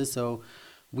services. So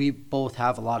we both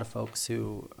have a lot of folks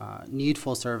who need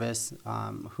full service,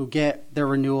 who get their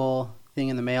renewal thing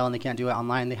in the mail and they can't do it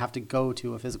online. They have to go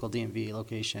to a physical DMV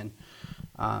location.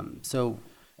 So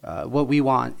what we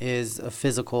want is a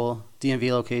physical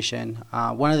DMV location.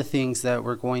 One of the things that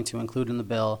we're going to include in the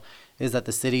bill is that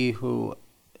the city, who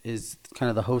is kind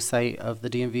of the host site of the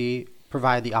DMV,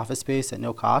 provide the office space at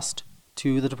no cost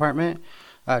to the department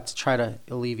to try to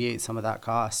alleviate some of that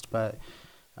cost. But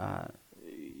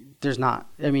there's not,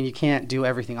 I mean, you can't do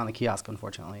everything on the kiosk,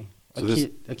 unfortunately. So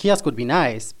a kiosk would be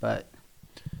nice, but.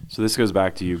 So this goes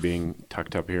back to you being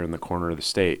tucked up here in the corner of the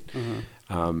state.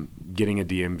 Getting a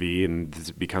DMV, and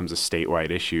this becomes a statewide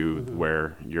issue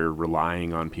where you're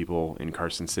relying on people in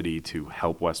Carson City to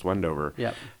help West Wendover.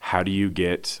 Yep. How do you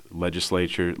get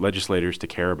legislators to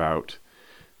care about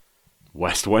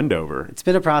West Wendover? It's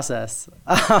been a process.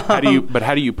 How do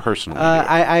you personally do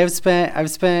it?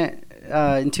 I've spent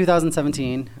in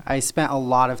 2017, I spent a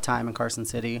lot of time in Carson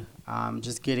City,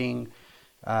 just getting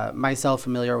myself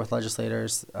familiar with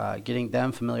legislators, getting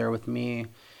them familiar with me.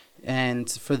 And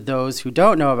for those who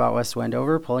don't know about West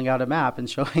Wendover, pulling out a map and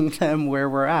showing them where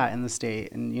we're at in the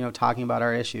state and, talking about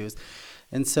our issues.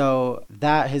 And so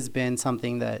that has been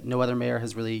something that no other mayor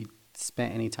has really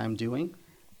spent any time doing.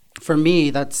 For me,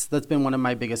 that's been one of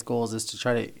my biggest goals, is to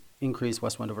try to increase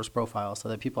West Wendover's profile so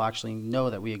that people actually know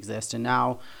that we exist. And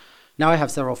now I have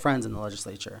several friends in the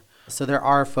legislature. So there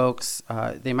are folks,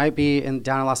 they might be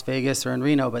down in Las Vegas or in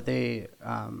Reno, but they,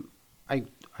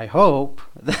 I hope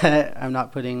that I'm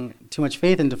not putting too much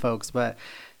faith into folks, but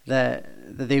that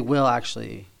they will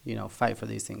actually, fight for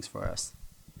these things for us.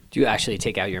 Do you actually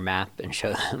take out your map and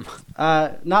show them?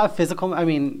 Not a physical. I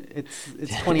mean, it's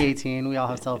 2018. We all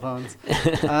have cell phones.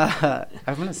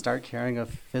 I'm gonna start carrying a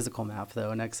physical map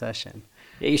though next session.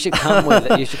 Yeah, you should come with.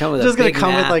 Just gonna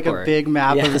come with like a big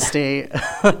map of the state.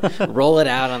 Roll it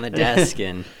out on the desk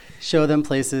and show them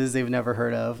places they've never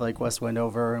heard of, like West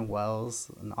Wendover and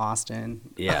Wells and Austin.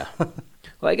 Yeah. Well,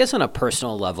 I guess on a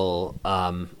personal level,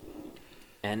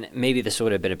 and maybe this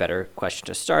would have been a better question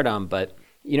to start on, but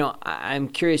I'm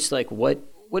curious, like, what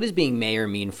does being mayor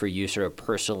mean for you sort of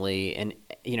personally? And,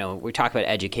 we talk about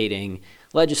educating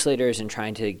legislators and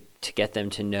trying to get them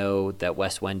to know that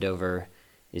West Wendover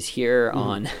is here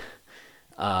on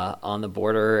the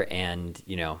border, and,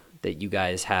 that you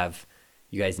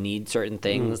guys need certain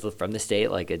things from the state,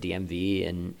 like a DMV,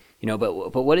 and,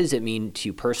 but what does it mean to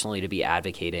you personally to be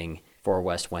advocating for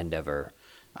West Wendover?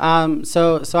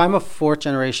 So I'm a fourth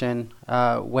generation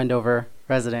Wendover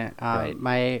resident. Right.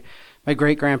 My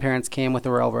great grandparents came with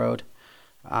the railroad,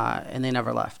 and they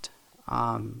never left.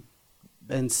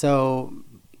 And so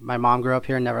my mom grew up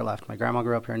here and never left. My grandma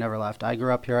grew up here and never left. I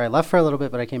grew up here. I left for a little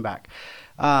bit, but I came back.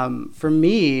 For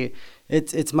me,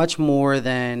 it's much more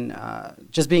than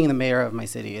just being the mayor of my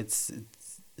city. It's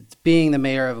being the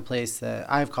mayor of a place that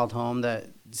I've called home, that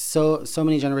so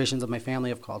many generations of my family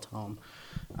have called home.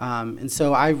 And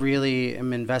so I really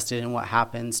am invested in what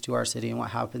happens to our city and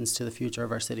what happens to the future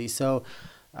of our city. So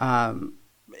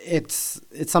it's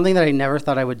something that I never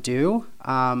thought I would do,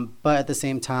 but at the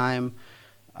same time,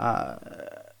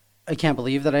 I can't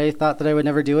believe that I thought that I would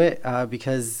never do it,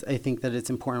 because I think that it's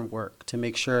important work to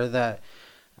make sure that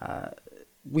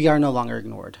we are no longer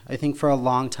ignored. I think for a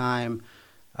long time,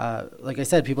 like I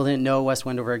said, people didn't know West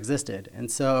Wendover existed.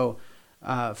 And so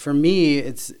for me,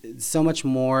 it's so much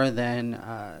more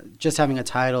than just having a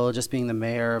title, just being the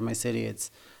mayor of my city. It's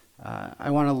I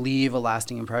want to leave a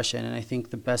lasting impression, and I think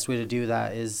the best way to do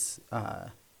that is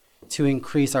to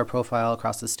increase our profile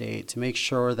across the state, to make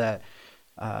sure that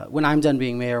when I'm done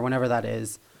being mayor, whenever that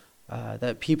is,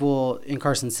 that people in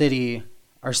Carson City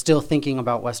are still thinking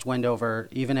about West Wendover,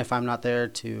 even if I'm not there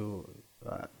to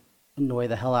annoy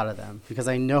the hell out of them, because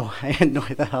I know I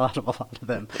annoy the hell out of a lot of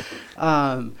them.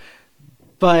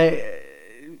 But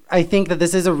I think that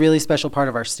this is a really special part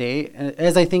of our state,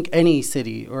 as I think any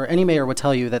city or any mayor would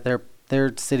tell you that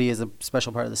their city is a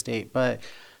special part of the state. But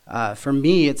for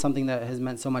me, it's something that has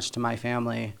meant so much to my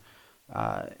family,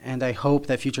 and I hope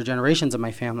that future generations of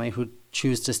my family who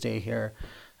choose to stay here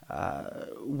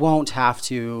won't have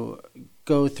to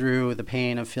go through the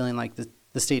pain of feeling like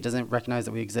the state doesn't recognize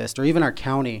that we exist, or even our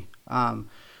county.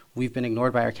 We've been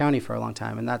ignored by our county for a long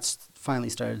time, and that's finally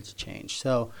started to change.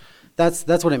 So that's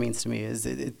what it means to me. Is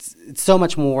it's so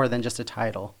much more than just a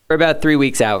title. We're about 3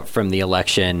 weeks out from the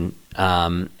election,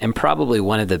 and probably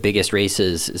one of the biggest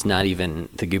races is not even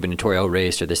the gubernatorial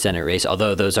race or the Senate race,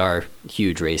 although those are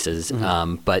huge races.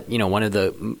 Mm-hmm. But one of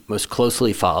the most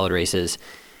closely followed races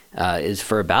is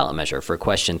for a ballot measure for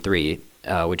Question 3,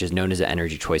 which is known as the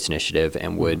Energy Choice Initiative,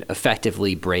 and would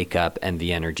effectively break up NV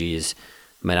Energy's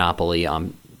monopoly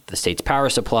on the state's power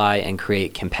supply and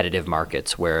create competitive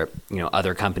markets where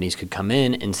other companies could come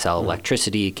in and sell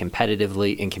electricity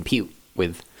competitively and compete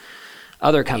with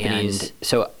other companies. And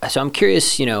so I'm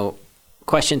curious,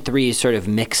 Question 3 is sort of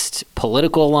mixed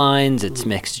political lines, it's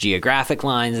mixed geographic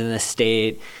lines in the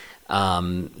state.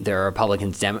 There are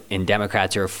Republicans and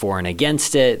Democrats who are for and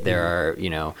against it. There are,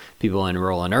 people in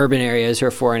rural and urban areas who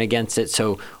are for and against it.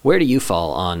 So where do you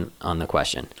fall on the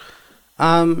question?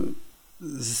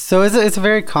 So it's a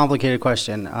very complicated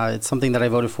question. It's something that I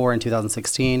voted for in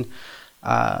 2016.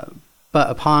 But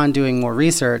upon doing more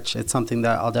research, it's something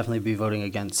that I'll definitely be voting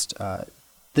against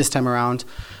this time around.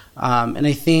 And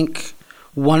I think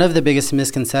one of the biggest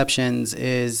misconceptions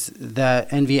is that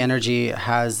NV Energy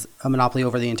has a monopoly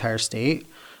over the entire state,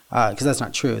 because that's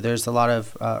not true. There's a lot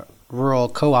of rural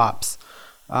co-ops.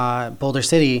 Boulder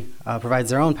City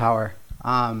provides their own power.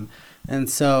 And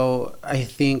so I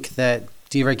think that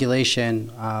deregulation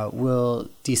will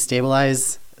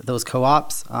destabilize those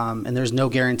co-ops, and there's no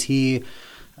guarantee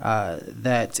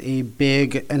that a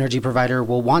big energy provider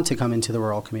will want to come into the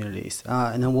rural communities.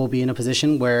 And then we'll be in a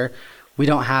position where we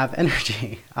don't have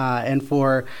energy. And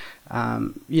for,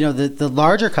 the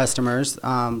larger customers,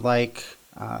 like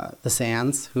the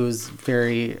Sands, who's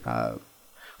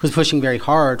pushing very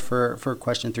hard for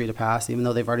Question 3 to pass, even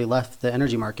though they've already left the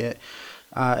energy market,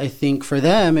 I think for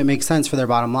them, it makes sense for their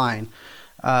bottom line.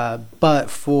 But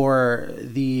for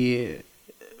the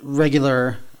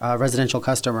regular residential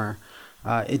customer,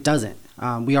 it doesn't.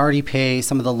 We already pay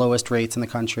some of the lowest rates in the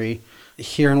country.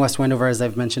 Here in West Wendover, as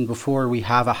I've mentioned before, we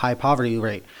have a high poverty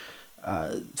rate.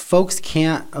 Folks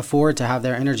can't afford to have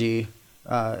their energy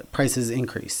prices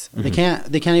increase.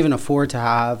 Mm-hmm. They can't even afford to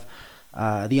have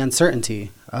the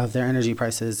uncertainty of their energy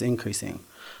prices increasing,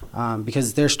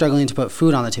 because they're struggling to put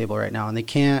food on the table right now, and they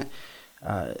can't.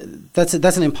 That's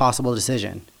an impossible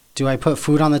decision. Do I put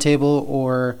food on the table,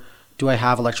 or do I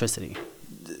have electricity?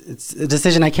 It's a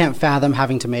decision I can't fathom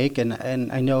having to make, and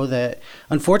I know that,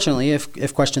 unfortunately,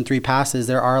 if Question 3 passes,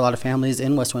 there are a lot of families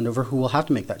in West Wendover who will have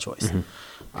to make that choice.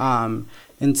 Mm-hmm.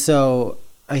 And so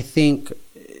I think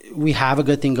we have a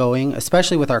good thing going,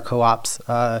 especially with our co-ops.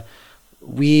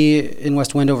 We in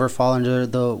West Wendover fall under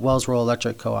the Wells Rural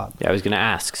Electric Co-op. Yeah, I was going to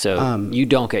ask. So you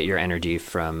don't get your energy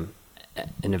from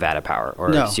Nevada Power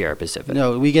or Sierra Pacific?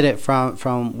 No, we get it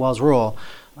from Wells Rural.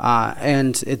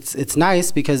 And it's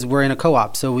nice because we're in a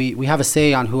co-op, so we have a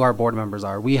say on who our board members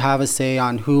are. We have a say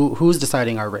on who's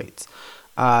deciding our rates.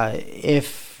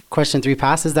 If Question 3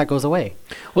 passes, that goes away.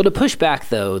 Well, to push back,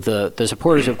 though, the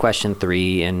supporters of Question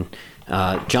 3 and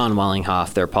John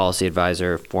Wellinghoff, their policy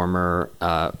advisor, former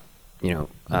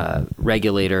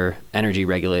energy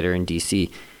regulator in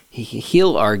D.C.,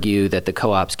 he'll argue that the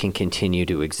co-ops can continue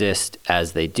to exist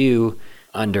as they do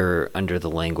under the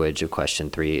language of Question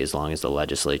 3, as long as the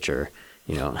legislature,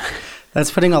 That's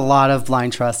putting a lot of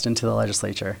blind trust into the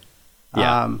legislature.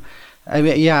 Yeah.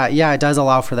 It does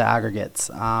allow for the aggregates.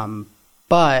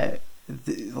 But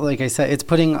like I said, it's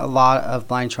putting a lot of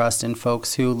blind trust in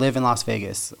folks who live in Las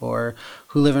Vegas or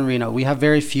who live in Reno. We have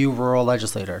very few rural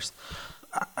legislators.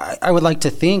 I would like to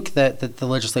think that the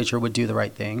legislature would do the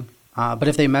right thing. But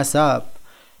if they mess up,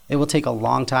 it will take a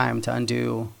long time to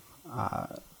undo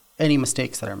any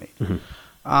mistakes that are made.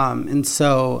 And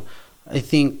so I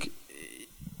think,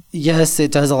 yes,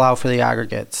 it does allow for the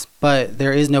aggregates, but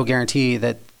there is no guarantee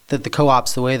that the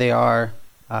co-ops, the way they are,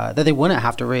 that they wouldn't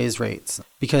have to raise rates,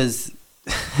 because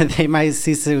they might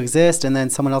cease to exist, and then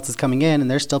someone else is coming in and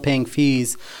they're still paying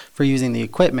fees for using the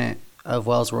equipment of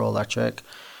Wells Rural Electric.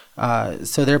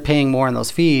 So they're paying more in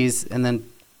those fees, and then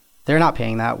they're not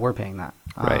paying that, we're paying that.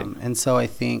 Right. And so I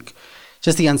think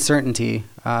just the uncertainty,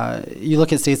 you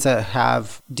look at states that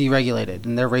have deregulated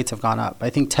and their rates have gone up. I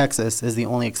think Texas is the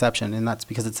only exception, and that's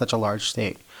because it's such a large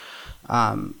state.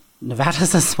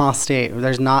 Nevada's a small state.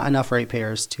 There's not enough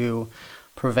ratepayers to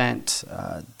prevent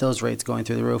those rates going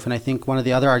through the roof. And I think one of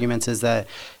the other arguments is that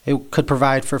it could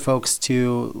provide for folks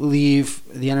to leave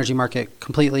the energy market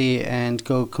completely and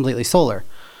go completely solar.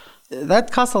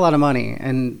 That costs a lot of money.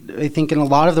 And I think in a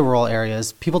lot of the rural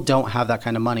areas, people don't have that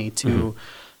kind of money to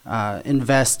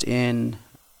invest in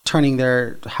turning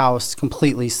their house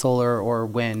completely solar or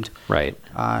wind, Right.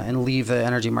 And leave the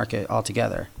energy market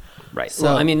altogether. Right. So-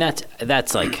 Well, I mean,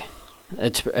 that's like,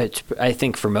 it's I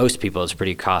think for most people it's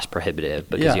pretty cost prohibitive,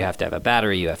 because Yeah. you have to have a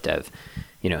battery, you have to have,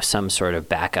 some sort of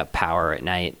backup power at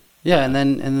night. Yeah, and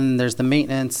then there's the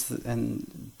maintenance, and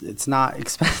it's not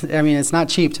expensive. I mean, it's not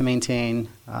cheap to maintain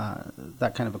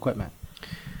that kind of equipment.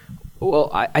 Well,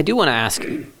 I do want to ask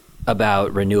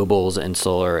about renewables and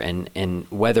solar and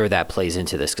whether that plays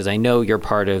into this, because I know you're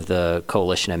part of the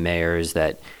coalition of mayors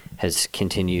that has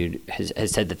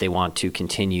said that they want to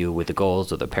continue with the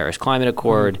goals of the Paris Climate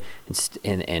Accord,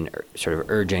 and sort of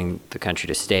urging the country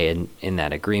to stay in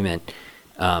that agreement.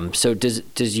 So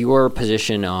does your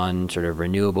position on sort of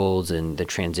renewables and the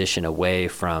transition away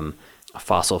from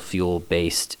fossil fuel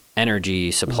based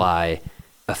energy supply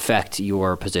affect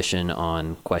your position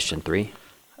on question 3?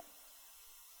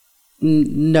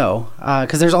 No,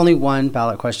 because there's only one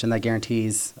ballot question that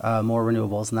guarantees more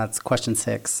renewables, and that's question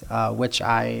 6, which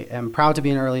I am proud to be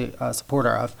an early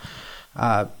supporter of,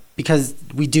 because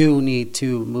we do need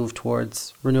to move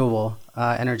towards renewable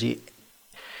energy.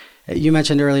 You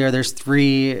mentioned earlier there's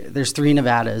three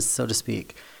Nevadas, so to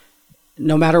speak.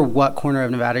 No matter what corner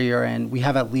of Nevada you're in, we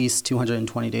have at least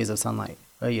 220 days of sunlight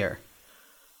a year.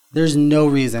 There's no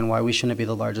reason why we shouldn't be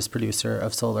the largest producer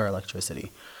of solar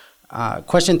electricity.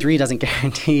 Question 3 doesn't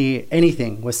guarantee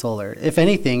anything with solar. If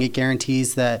anything, it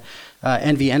guarantees that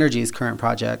NV Energy's current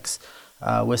projects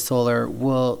with solar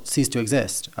will cease to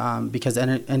exist, because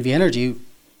NV Energy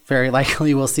very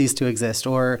likely will cease to exist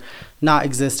or not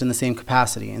exist in the same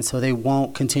capacity. And so they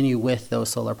won't continue with those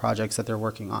solar projects that they're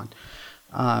working on.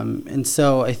 And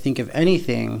so I think, if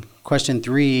anything, question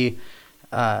 3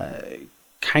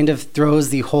 kind of throws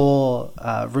the whole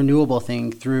renewable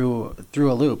thing through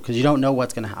a loop, because you don't know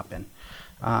what's going to happen.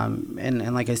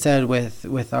 And like I said,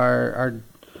 with our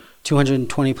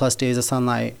 220 plus days of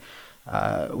sunlight,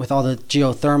 with all the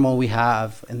geothermal we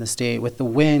have in the state, with the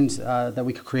wind that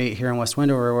we could create here in West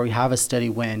Wendover, where we have a steady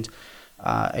wind,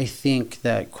 I think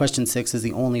that question 6 is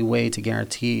the only way to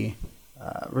guarantee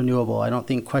renewable. I don't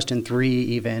think question 3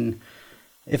 even,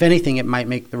 if anything, it might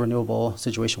make the renewable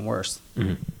situation worse.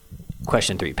 Mm-hmm.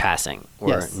 Question 3 passing, or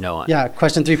yes. no one? Yeah,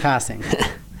 question 3 passing.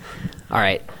 All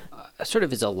right. Sort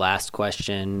of as a last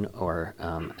question, or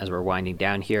as we're winding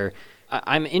down here,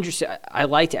 I'm interested. I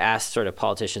like to ask sort of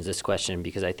politicians this question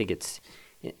because I think it's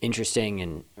interesting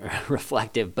and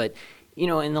reflective. But,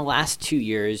 in the last 2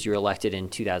 years, you were elected in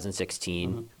 2016.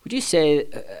 Mm-hmm. Would you say,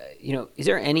 is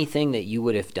there anything that you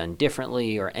would have done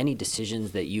differently, or any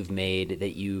decisions that you've made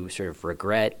that you sort of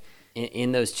regret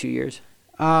in those 2 years?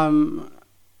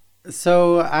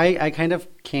 So I kind of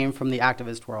came from the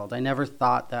activist world. I never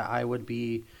thought that I would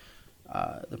be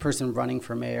the person running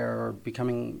for mayor or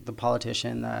becoming the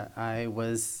politician that I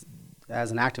was as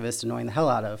an activist, annoying the hell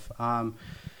out of.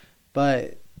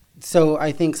 But so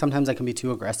I think sometimes I can be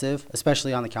too aggressive,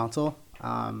 especially on the council,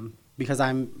 because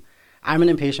I'm an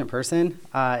impatient person,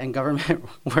 and government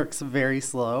works very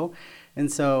slow.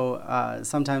 And so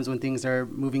sometimes when things are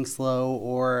moving slow,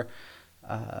 or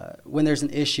when there's an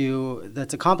issue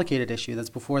that's a complicated issue that's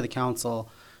before the council,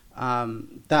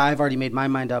 that I've already made my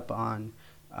mind up on,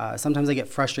 sometimes I get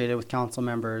frustrated with council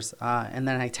members, and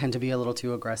then I tend to be a little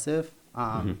too aggressive,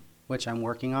 which I'm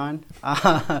working on.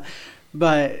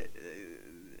 But,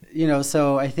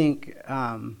 so I think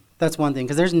that's one thing,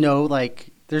 because there's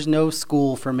there's no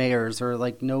school for mayors or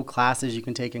like no classes you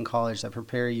can take in college that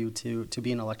prepare you to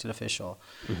be an elected official.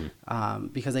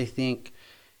 Because I think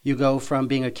you go from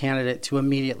being a candidate to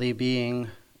immediately being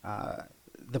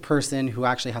the person who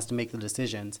actually has to make the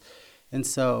decisions. And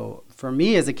so for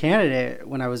me as a candidate,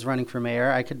 when I was running for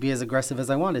mayor, I could be as aggressive as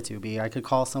I wanted to be. I could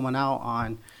call someone out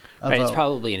on a vote. It's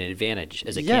probably an advantage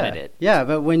as a candidate. Yeah,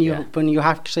 but when you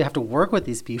actually have to work with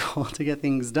these people to get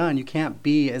things done, you can't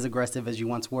be as aggressive as you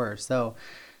once were. So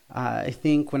I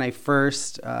think when I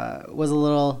first was a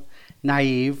little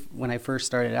naive when I first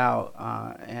started out,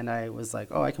 and I was like,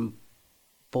 oh, I can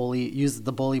use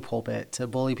the bully pulpit to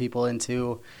bully people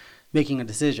into making a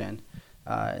decision.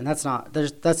 And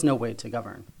that's no way to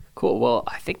govern. Cool. Well,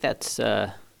 I think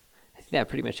that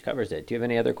pretty much covers it. Do you have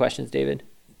any other questions, David?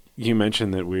 You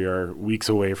mentioned that we are weeks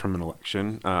away from an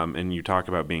election, and you talk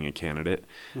about being a candidate.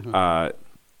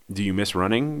 Do you miss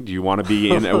running? Do you want to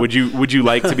be in? Would you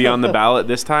like to be on the ballot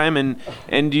this time?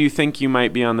 And do you think you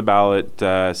might be on the ballot,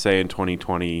 say in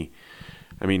 2020?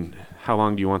 I mean, how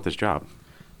long do you want this job?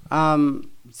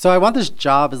 So I want this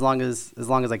job as long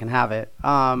as I can have it.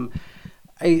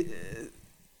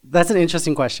 That's an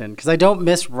interesting question because I don't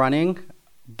miss running,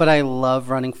 but I love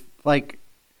running. Like,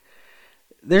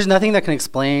 there's nothing that can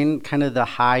explain kind of the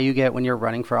high you get when you're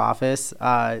running for office,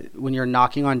 when you're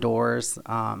knocking on doors,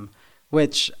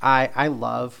 which I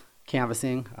love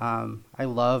canvassing. I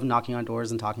love knocking on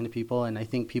doors and talking to people, and I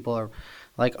think people are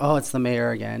like, oh, it's the mayor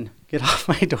again. Get off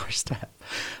my doorstep.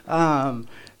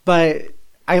 But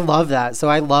I love that. So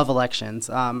I love elections.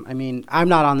 I mean, I'm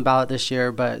not on the ballot this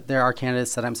year, but there are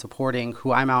candidates that I'm supporting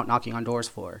who I'm out knocking on doors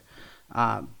for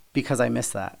because I miss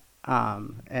that.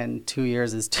 And 2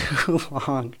 years is too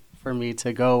long for me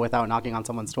to go without knocking on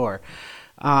someone's door.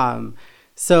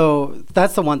 So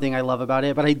that's the one thing I love about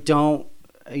it, but I don't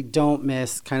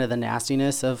miss kind of the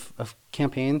nastiness of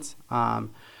campaigns.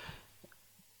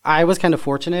 I was kind of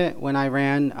fortunate when I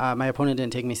ran. My opponent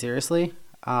didn't take me seriously.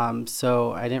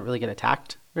 So I didn't really get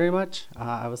attacked very much.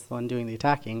 I was the one doing the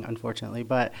attacking, unfortunately,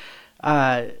 but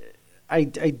I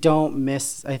don't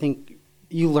miss. I think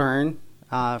you learn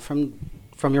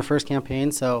from your first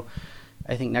campaign. So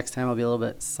I think next time I'll be a little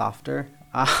bit softer.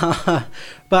 But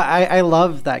I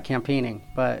love that campaigning,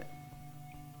 but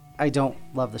I don't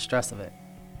love the stress of it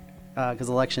because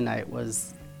election night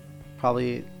was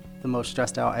probably the most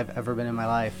stressed out I've ever been in my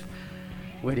life,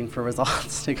 waiting for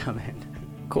results to come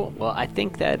in. Cool. Well, I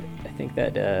think that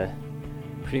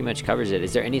pretty much covers it.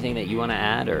 Is there anything that you want to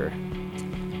add, or?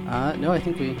 No, I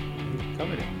think we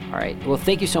covered it. All right. Well,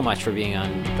 thank you so much for being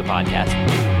on the podcast.